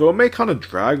 Although it may kind of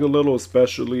drag a little,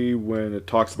 especially when it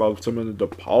talks about some of the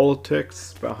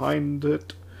politics behind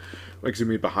it.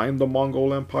 Behind the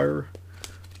Mongol Empire.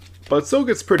 But it still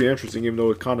gets pretty interesting, even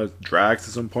though it kind of drags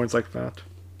at some points like that.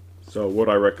 So would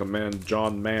I recommend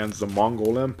John Mann's The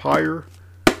Mongol Empire?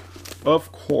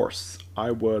 Of course,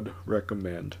 I would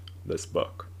recommend this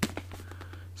book.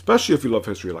 Especially if you love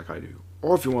history like I do.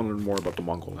 Or if you want to learn more about the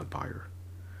Mongol Empire.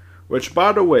 Which,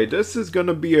 by the way, this is going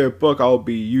to be a book I'll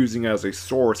be using as a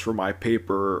source for my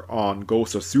paper on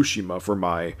Ghost of Tsushima for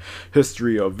my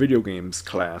History of Video Games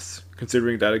class.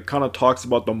 Considering that it kind of talks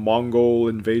about the Mongol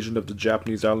invasion of the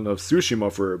Japanese island of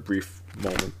Tsushima for a brief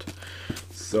moment.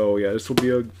 So yeah, this will be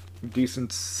a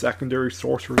decent secondary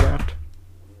source for that.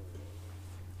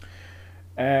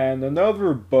 And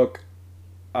another book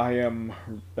I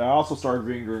also started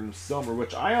reading during the summer,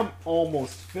 which I am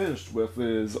almost finished with,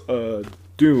 is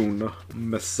Dune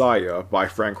Messiah by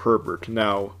Frank Herbert.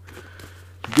 Now,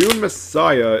 Dune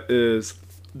Messiah is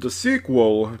the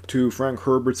sequel to Frank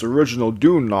Herbert's original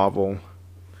Dune novel.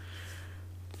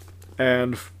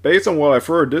 And based on what I've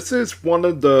heard, this is one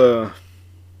of the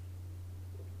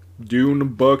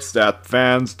Dune books that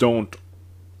fans don't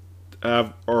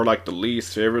have, or like the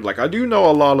least favorite. Like, I do know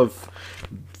a lot of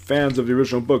fans of the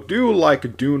original book do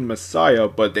like Dune Messiah,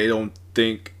 but they don't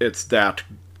think it's that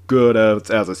good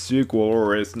as a sequel,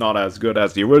 or it's not as good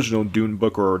as the original Dune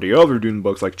book or the other Dune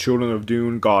books like Children of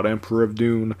Dune, God Emperor of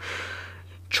Dune,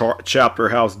 Chapter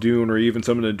House Dune, or even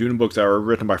some of the Dune books that were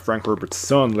written by Frank Herbert's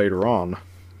son later on.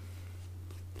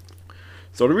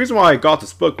 So the reason why I got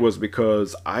this book was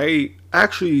because I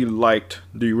actually liked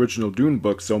the original Dune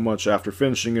book so much after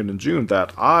finishing it in June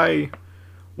that I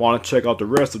want to check out the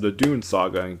rest of the Dune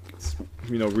saga and,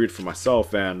 read for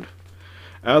myself. And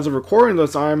as of recording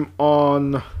this, I'm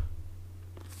on,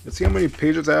 let's see how many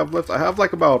pages I have left. I have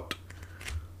like about,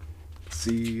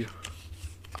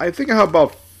 I think I have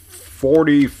about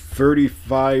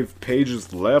 35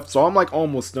 pages left, so I'm like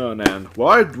almost done. And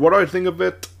what do I think of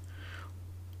it?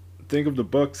 Think of the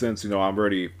book, since I'm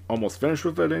already almost finished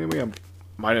with it anyway. I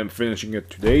might end up finishing it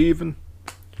today even.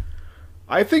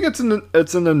 I think it's an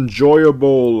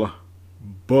enjoyable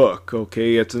book,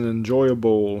 okay? It's an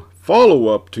enjoyable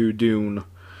follow-up to Dune,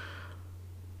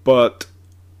 but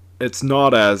it's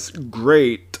not as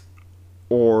great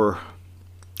or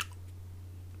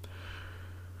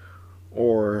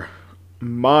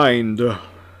mind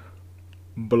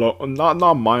blowing.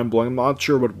 Not mind blowing. I'm not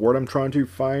sure what word I'm trying to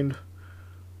find.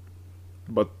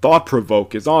 But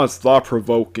thought-provoking. It's not as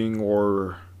thought-provoking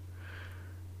or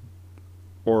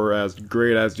as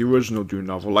great as the original Dune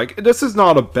novel. Like, this is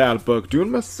not a bad book. Dune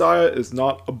Messiah is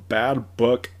not a bad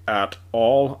book at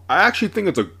all. I actually think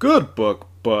it's a good book,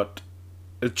 but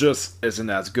it just isn't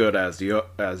as good as the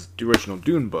original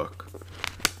Dune book.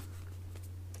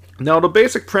 Now, the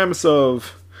basic premise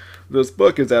of this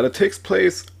book is that it takes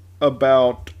place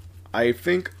about, I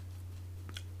think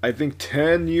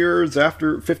 10 years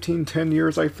after, 10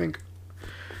 years, I think,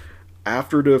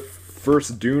 after the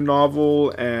first Dune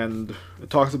novel, and it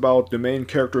talks about the main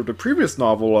character of the previous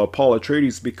novel, Paul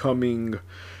Atreides, becoming,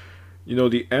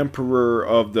 the emperor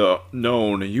of the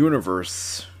known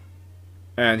universe.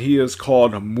 And he is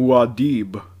called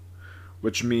Muad'Dib,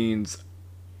 which means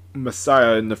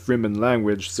Messiah in the Fremen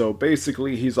language. So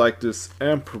basically he's like this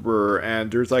emperor, and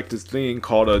there's like this thing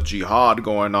called a jihad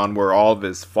going on where all of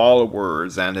his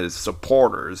followers and his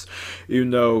supporters,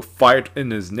 fight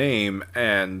in his name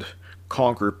and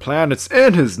conquer planets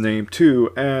in his name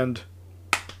too, and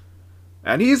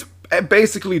he's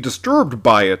basically disturbed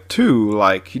by it too.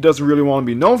 Like, he doesn't really want to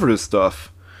be known for this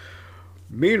stuff.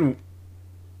 And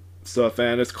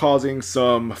it's causing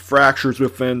some fractures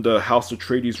within the House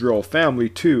Atreides royal family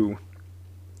too.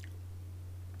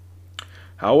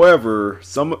 However,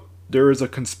 there is a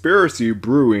conspiracy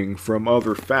brewing from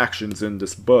other factions in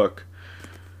this book,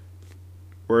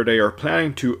 where they are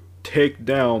planning to take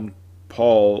down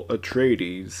Paul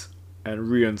Atreides and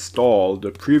reinstall the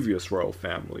previous royal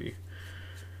family.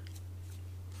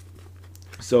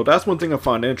 So that's one thing I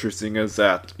find interesting, is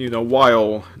that,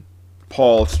 while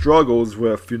Paul struggles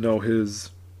with, his...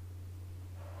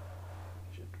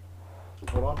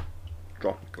 Hold on.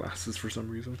 Dropped my glasses for some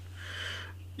reason.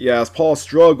 Yeah, as Paul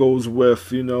struggles with,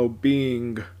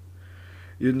 being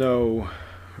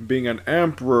an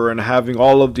emperor and having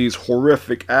all of these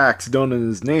horrific acts done in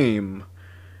his name,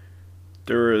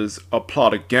 there is a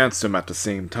plot against him at the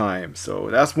same time. So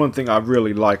that's one thing I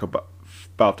really like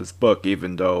about this book,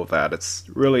 even though that it's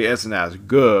really isn't as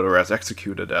good or as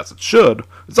executed as it should.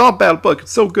 It's not a bad book.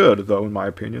 It's so good, though, in my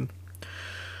opinion.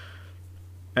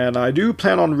 And I do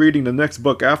plan on reading the next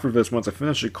book after this once I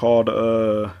finish it, called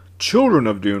Children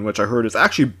of Dune, which I heard is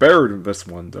actually better than this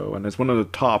one, though, and it's one of the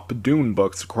top Dune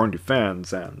books according to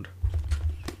fans. And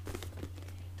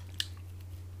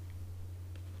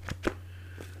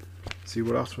see,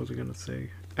 what else was I gonna say?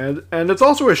 And it's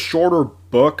also a shorter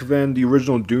book than the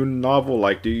original Dune novel.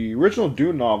 Like, the original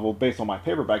Dune novel, based on my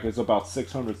paperback, is about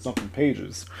 600 something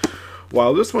pages,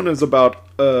 while this one is about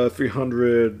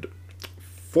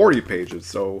 340 pages.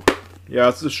 So yeah,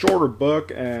 it's a shorter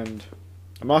book, and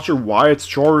I'm not sure why it's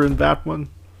shorter than that one.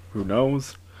 Who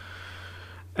knows?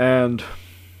 And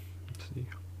let's see.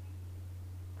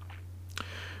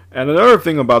 And another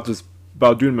thing about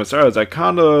Dune Messiah is it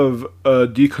kind of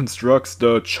deconstructs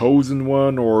the Chosen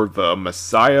One or the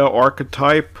Messiah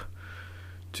archetype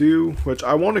too, which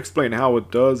I won't explain how it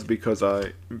does because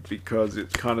it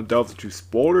kind of delves into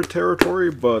spoiler territory.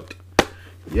 But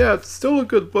yeah, it's still a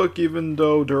good book, even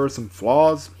though there are some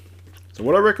flaws. So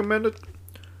would I recommend it?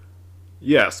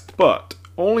 Yes, but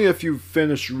only if you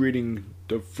finish reading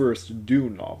the first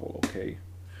Dune novel, okay?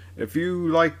 If you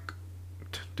like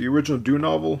the original Dune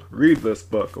novel, read this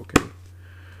book, okay?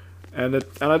 And it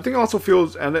also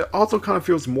kind of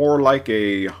feels more like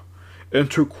a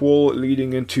interquel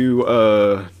leading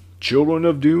into Children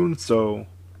of Dune. So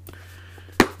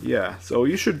yeah, so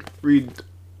you should read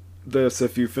this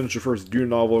if you finish the first Dune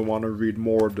novel and want to read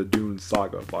more of the Dune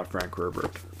saga by Frank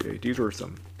Herbert. Okay, these are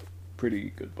some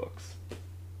pretty good books.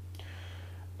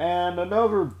 And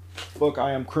another book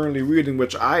I am currently reading,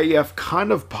 which I have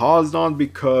kind of paused on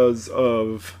because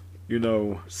of,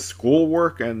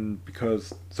 schoolwork, and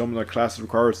because some of the classes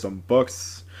require some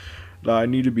books that I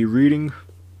need to be reading,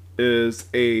 is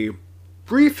A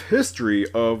Brief History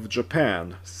of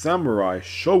Japan, Samurai,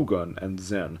 Shogun, and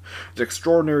Zen. The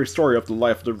Extraordinary Story of the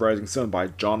Life of the Rising Sun by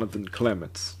Jonathan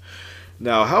Clements.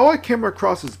 Now, how I came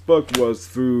across this book was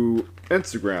through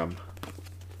Instagram.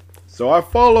 So I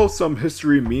follow some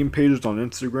history meme pages on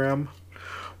Instagram.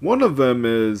 One of them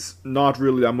is not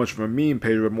really that much of a meme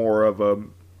page, but more of a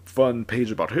fun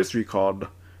page about history called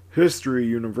History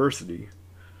University.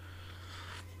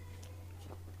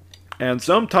 And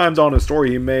sometimes on his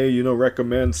story he may,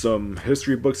 recommend some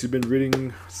history books he's been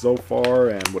reading so far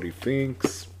and what he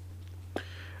thinks.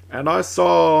 And I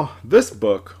saw this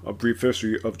book, A Brief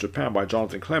History of Japan by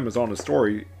Jonathan Clements, on his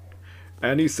story.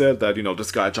 And he said that,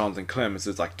 this guy Jonathan Clements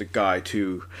is like the guy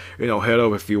to, head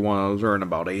up if you want to learn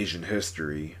about Asian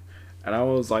history. And I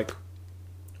was like,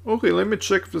 okay, let me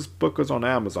check if this book is on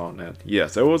Amazon. And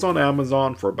yes, it was on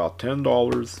Amazon for about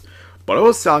 $10. But it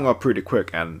was selling up pretty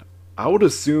quick, and I would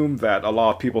assume that a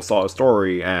lot of people saw the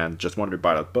story and just wanted to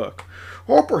buy that book.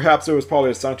 Or perhaps it was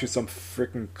probably assigned to some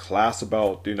freaking class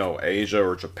about, Asia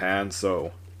or Japan,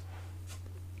 so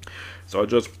I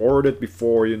just ordered it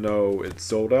before, it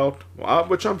sold out.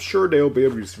 Which I'm sure they'll be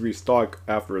able to restock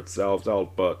after it sells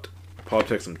out, but it'll probably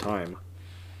take some time.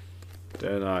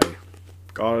 Then I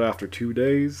got it after 2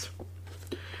 days.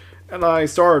 And I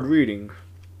started reading.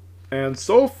 And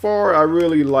so far, I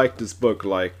really like this book.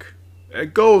 Like,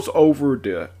 it goes over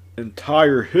the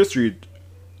entire history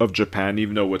of Japan,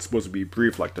 even though it's supposed to be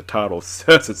brief like the title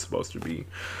says it's supposed to be.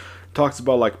 Talks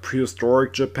about like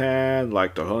prehistoric Japan,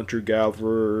 like the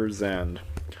hunter-gatherers, and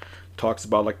talks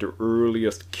about like the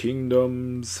earliest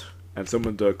kingdoms and some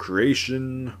of the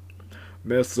creation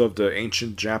myths of the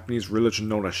ancient Japanese religion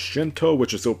known as Shinto,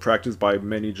 which is still practiced by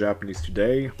many Japanese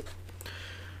today.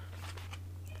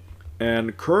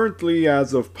 And currently,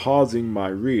 as of pausing my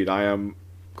read, I am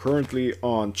currently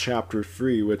on chapter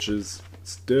 3, which is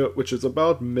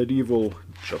about medieval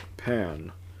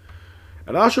Japan.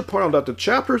 And I should point out that the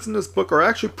chapters in this book are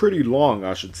actually pretty long,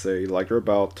 I should say. Like, they're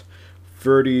about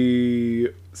 30,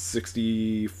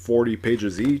 60, 40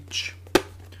 pages each.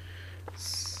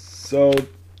 So,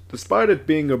 despite it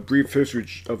being a brief history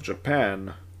of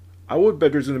Japan, I would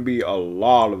bet there's going to be a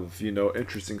lot of,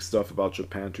 interesting stuff about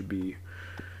Japan to be,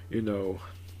 to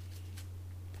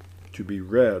be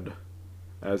read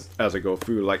as I go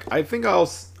through. Like, I think I'll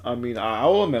admit,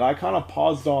 I kind of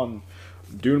paused on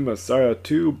Dune Messiah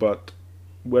too, but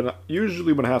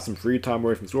usually when I have some free time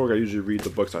away from school, I usually read the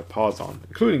books I pause on,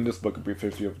 including this book, A Brief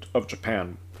History of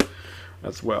Japan,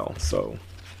 as well. So,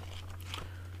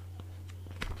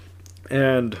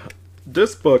 and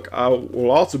this book I will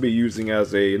also be using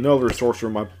as another source for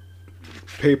my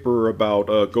paper about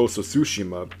Ghost of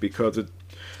Tsushima, because it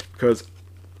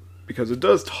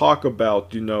does talk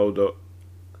about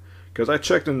because I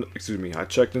checked in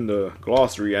the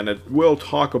glossary, and it will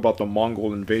talk about the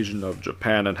Mongol invasion of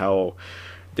Japan and how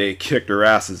they kicked their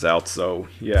asses out. So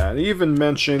yeah, and it even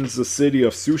mentions the city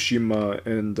of Tsushima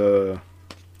in the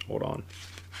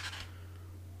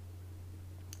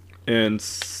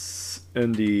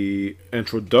in the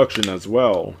introduction as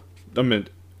well. I mean,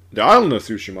 the island of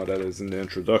Tsushima, that is, in the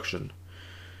introduction.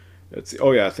 I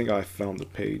think I found the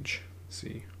page. Let's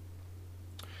see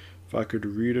if I could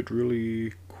read it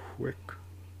really quick.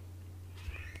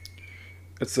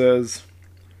 It says,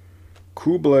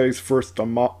 Kublai's first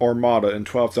armada in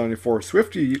 1274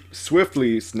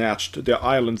 swiftly snatched the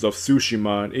islands of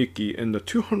Tsushima and Iki in the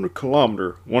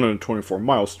 200-kilometer,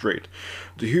 124-mile strait.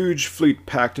 The huge fleet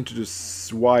packed into the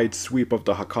wide sweep of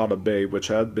the Hakata Bay, which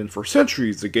had been for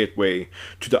centuries the gateway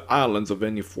to the islands of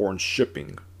any foreign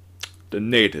shipping. The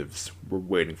natives were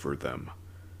waiting for them.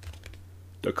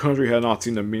 The country had not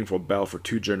seen a meaningful battle for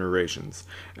 2 generations,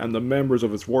 and the members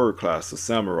of its warrior class, the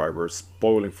samurai, were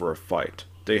spoiling for a fight.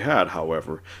 They had,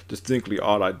 however, distinctly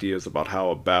odd ideas about how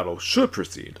a battle should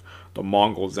proceed. The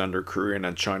Mongols and their Korean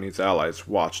and Chinese allies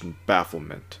watched in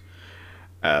bafflement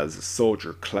as a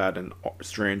soldier clad in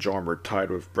strange armor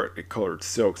tied with brightly colored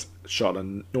silks shot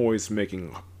a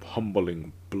noise-making,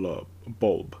 humbling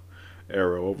bulb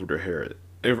arrow over their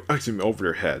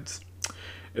heads.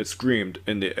 It screamed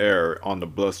in the air on the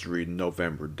blustery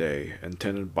November day,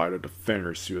 intended by the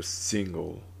defenders to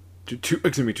signal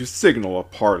a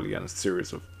parley and a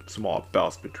series of small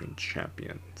bouts between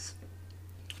champions.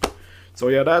 So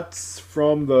yeah, that's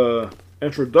from the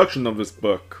introduction of this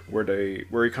book, where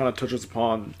he kind of touches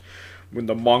upon when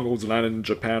the Mongols landed in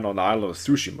Japan on the island of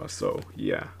Tsushima. So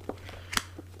yeah.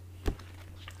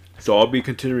 So I'll be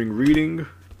continuing reading,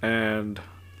 and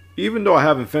even though I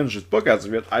haven't finished this book as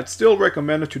of yet, I'd still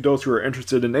recommend it to those who are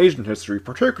interested in Asian history,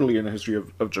 particularly in the history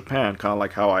of Japan, kind of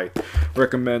like how I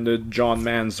recommended John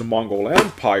Mann's The Mongol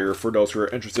Empire for those who are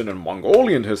interested in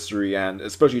Mongolian history, and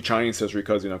especially Chinese history,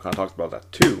 because, kind of talks about that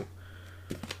too.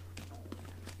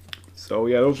 So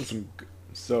yeah, those are some...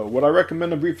 So, would I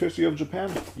recommend A Brief History of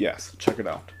Japan? Yes, check it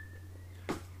out.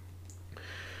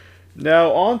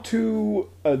 Now, on to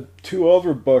 2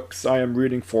 other books I am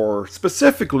reading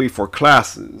specifically for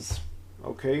classes.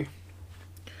 Okay?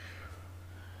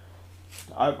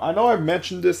 I know I've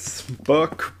mentioned this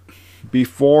book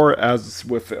before, as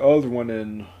with the other one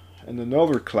in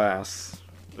another class.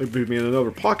 In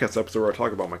another podcast episode where I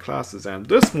talk about my classes. And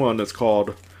this one is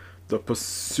called The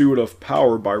Pursuit of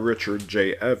Power by Richard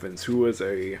J. Evans, who is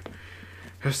a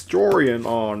historian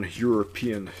on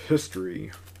European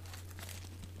history.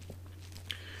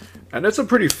 And it's a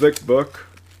pretty thick book.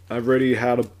 I've already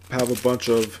have a bunch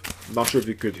of, I'm not sure if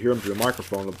you could hear them through the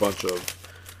microphone, a bunch of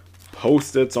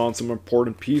post-its on some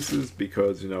important pieces,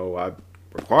 because, I'm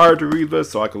required to read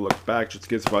this so I can look back just in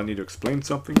case if I need to explain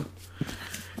something.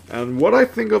 And what I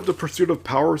think of The Pursuit of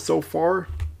Power so far,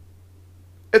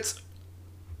 it's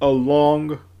a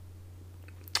long,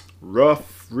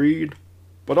 rough read,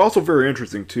 but also very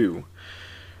interesting too.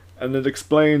 And it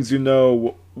explains,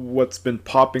 what's been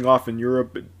popping off in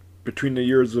Europe between the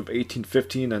years of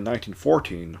 1815 and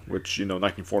 1914, which,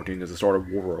 1914 is the start of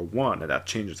World War I, and that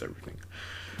changes everything.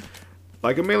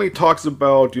 Like, it mainly talks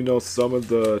about, some of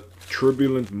the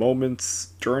turbulent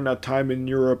moments during that time in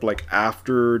Europe, like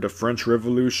after the French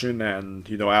Revolution and,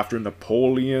 after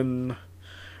Napoleon.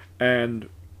 And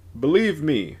believe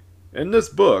me, in this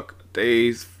book,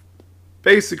 the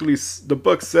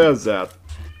book says that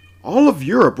all of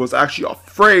Europe was actually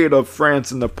afraid of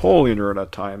France and Napoleon during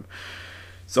that time.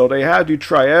 So they had to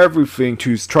try everything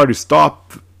to try to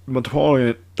stop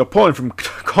Napoleon from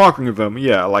conquering them.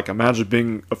 Yeah, like imagine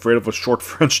being afraid of a short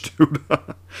French dude.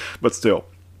 But still.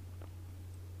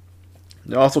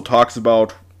 It also talks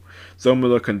about some of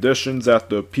the conditions that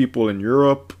the people in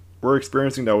Europe were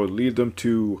experiencing that would lead them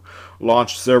to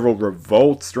launch several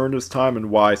revolts during this time, and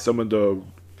why some of the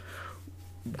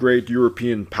great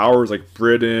European powers like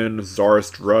Britain,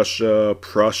 Tsarist Russia,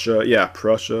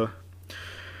 Prussia,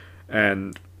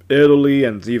 and Italy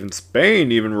and even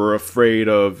Spain even were afraid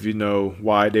of,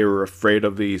 why they were afraid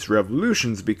of these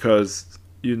revolutions, because,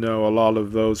 a lot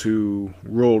of those who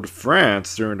ruled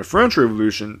France during the French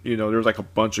Revolution, there was like a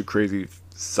bunch of crazy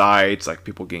sights, like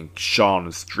people getting shot on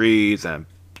the streets and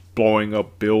blowing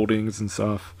up buildings and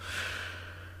stuff.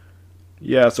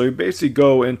 Yeah, so you basically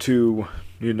go into,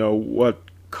 what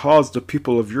caused the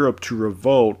people of Europe to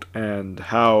revolt and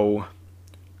how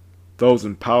those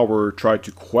in power tried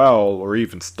to quell or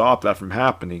even stop that from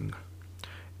happening.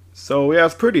 So yeah,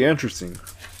 it's pretty interesting,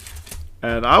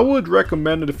 and I would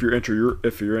recommend it if you're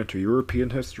into European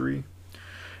history.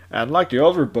 And like the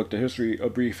other book, A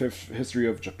Brief History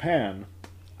of Japan,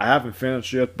 I haven't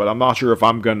finished yet, but I'm not sure if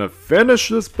I'm gonna finish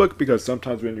this book, because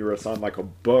sometimes when you're assigned like a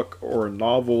book or a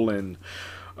novel in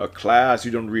a class, you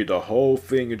don't read the whole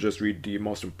thing, you just read the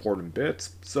most important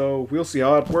bits. So we'll see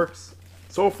how it works.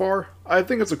 So far, I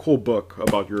think it's a cool book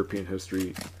about European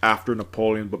history after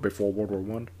Napoleon but before World War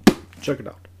One. Check it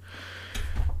out.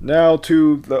 Now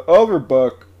to the other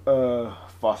book,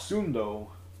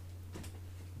 Facundo,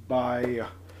 by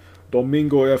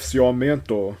Domingo F.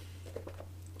 Sarmiento.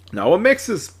 Now, what makes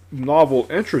this novel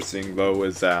interesting, though,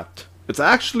 is that it's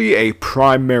actually a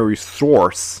primary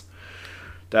source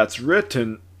that's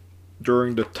written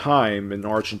during the time in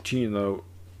Argentina,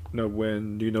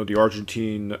 when, the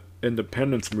Argentine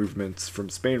independence movements from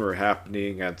Spain were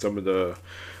happening, and some of the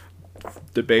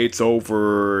debates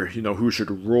over, who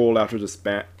should rule after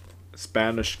the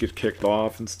Spanish get kicked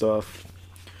off and stuff.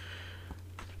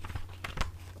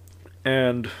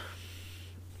 And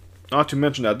not to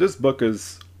mention that this book,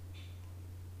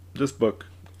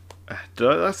 did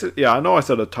I say, yeah, I know I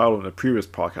said the title in the previous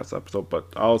podcast episode, but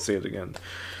I'll say it again.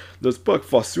 This book,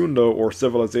 Facundo, or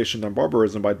Civilization and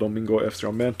Barbarism by Domingo F.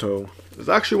 Sarmiento, is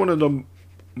actually one of the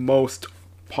most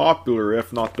popular,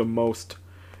 if not the most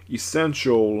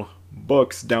essential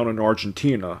books down in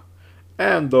Argentina,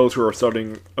 and those who are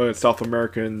studying South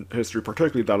American history,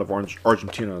 particularly that of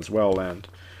Argentina as well. And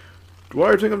what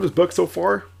do I think of this book so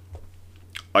far?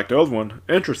 Like the other one,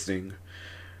 interesting,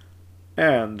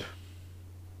 and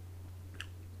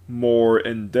more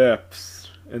in-depth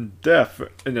in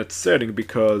its setting,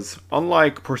 because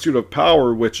unlike Pursuit of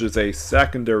Power, which is a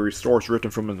secondary source written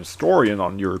from an historian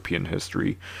on European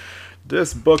history,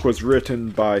 this book was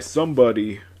written by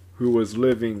somebody who was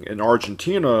living in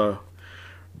Argentina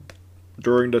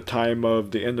during the time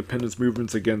of the independence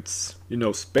movements against,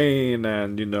 Spain,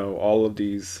 and, all of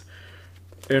these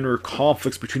inner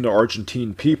conflicts between the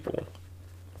Argentine people.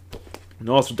 And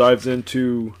also dives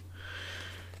into,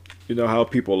 how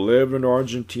people lived in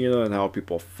Argentina and how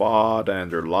people fought and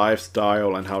their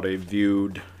lifestyle and how they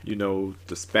viewed,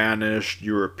 the Spanish,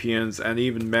 Europeans, and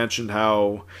even mentioned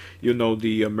how,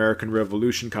 the American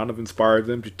Revolution kind of inspired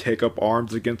them to take up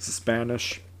arms against the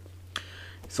Spanish.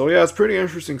 So yeah, it's pretty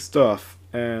interesting stuff,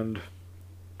 and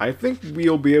I think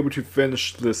we'll be able to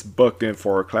finish this book in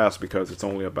for our class, because it's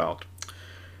only about,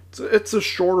 it's a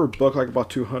shorter book, like about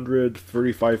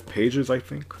 235 pages, I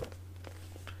think.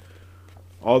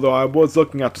 Although I was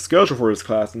looking at the schedule for this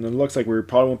class, and it looks like we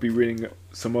probably won't be reading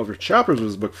some other chapters of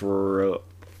this book for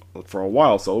a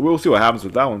while, so we'll see what happens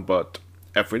with that one. But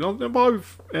if we don't, I'll probably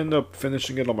end up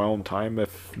finishing it on my own time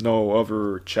if no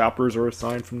other chapters are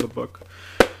assigned from the book.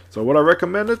 So would I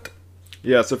recommend it?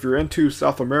 Yes, if you're into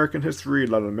South American history,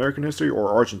 Latin American history, or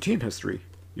Argentine history,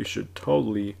 you should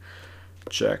totally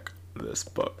check this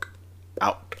book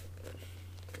out.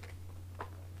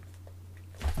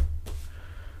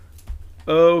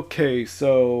 Okay,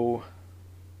 so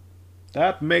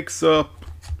that makes up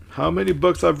how many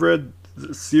books I've read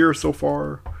this year so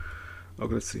far.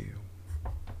 Okay, let's see.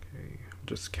 Okay, I'm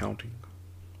just counting.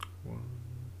 1,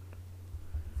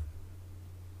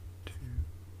 2.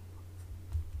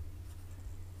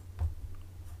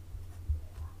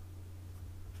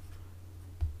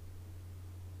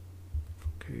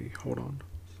 Okay, hold on.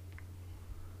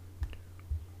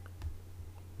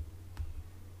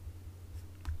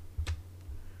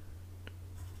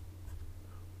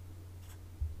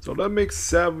 So that makes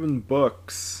 7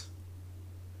 books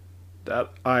that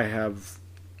I have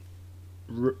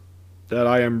read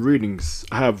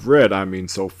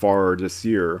so far this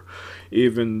year,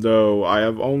 even though I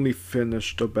have only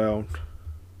finished about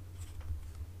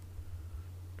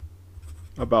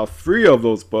 3 of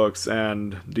those books,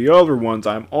 and the other ones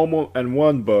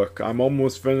one book I'm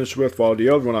almost finished with, while the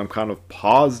other one I'm kind of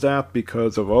paused at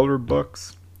because of other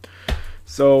books.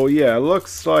 So yeah, it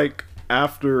looks like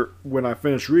after when I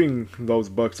finish reading those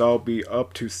books, I'll be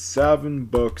up to 7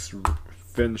 books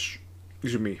finished.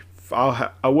 Excuse me.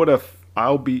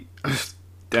 I'll be.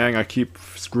 Dang, I keep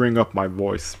screwing up my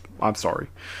voice. I'm sorry.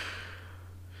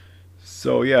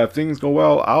 So yeah, if things go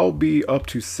well, I'll be up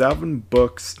to 7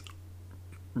 books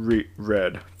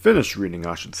finished reading,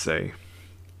 I should say.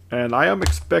 And I am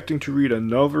expecting to read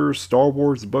another Star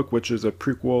Wars book, which is a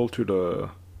prequel to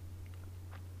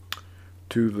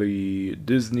the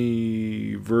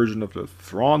Disney version of the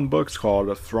Thrawn books called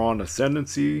The Thrawn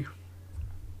Ascendancy,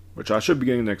 which I should be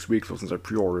getting next week, so since I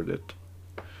pre-ordered it.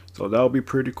 So that'll be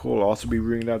pretty cool. I'll also be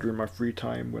reading that during my free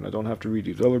time when I don't have to read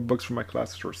these other books for my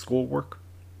classes or schoolwork.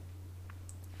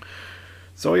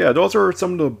 So yeah, those are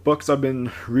some of the books I've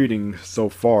been reading so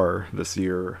far this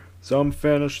year. Some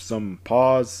finished, some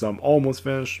paused, some almost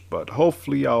finished, but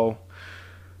hopefully I'll,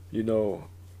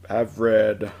 have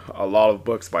read a lot of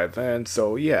books by then.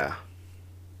 So yeah,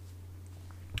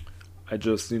 I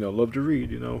just, love to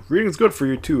read, Reading's good for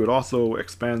you too. It also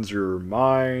expands your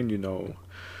mind,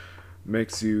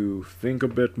 makes you think a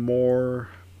bit more.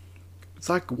 It's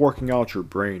like working out your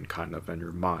brain kind of and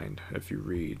your mind if you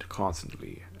read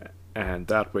constantly. And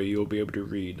that way you'll be able to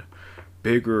read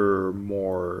bigger,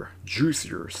 more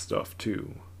juicier stuff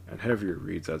too, and heavier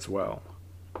reads as well.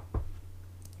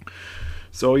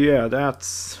 So yeah,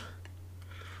 so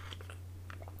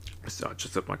I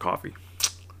just sipped my coffee.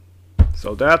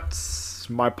 So that's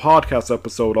my podcast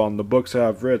episode on the books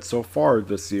I've read so far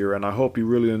this year, and I hope you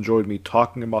really enjoyed me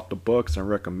talking about the books and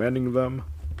recommending them.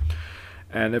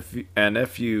 And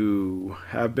if you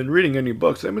have been reading any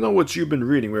books, let me know what you've been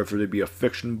reading, whether it be a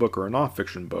fiction book or a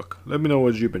non-fiction book. Let me know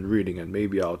what you've been reading, and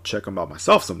maybe I'll check them out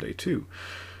myself someday too.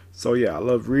 So yeah, I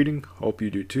love reading. Hope you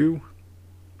do too.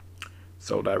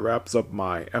 So that wraps up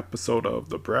my episode of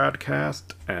the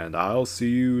Bradcast, and I'll see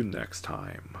you next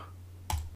time.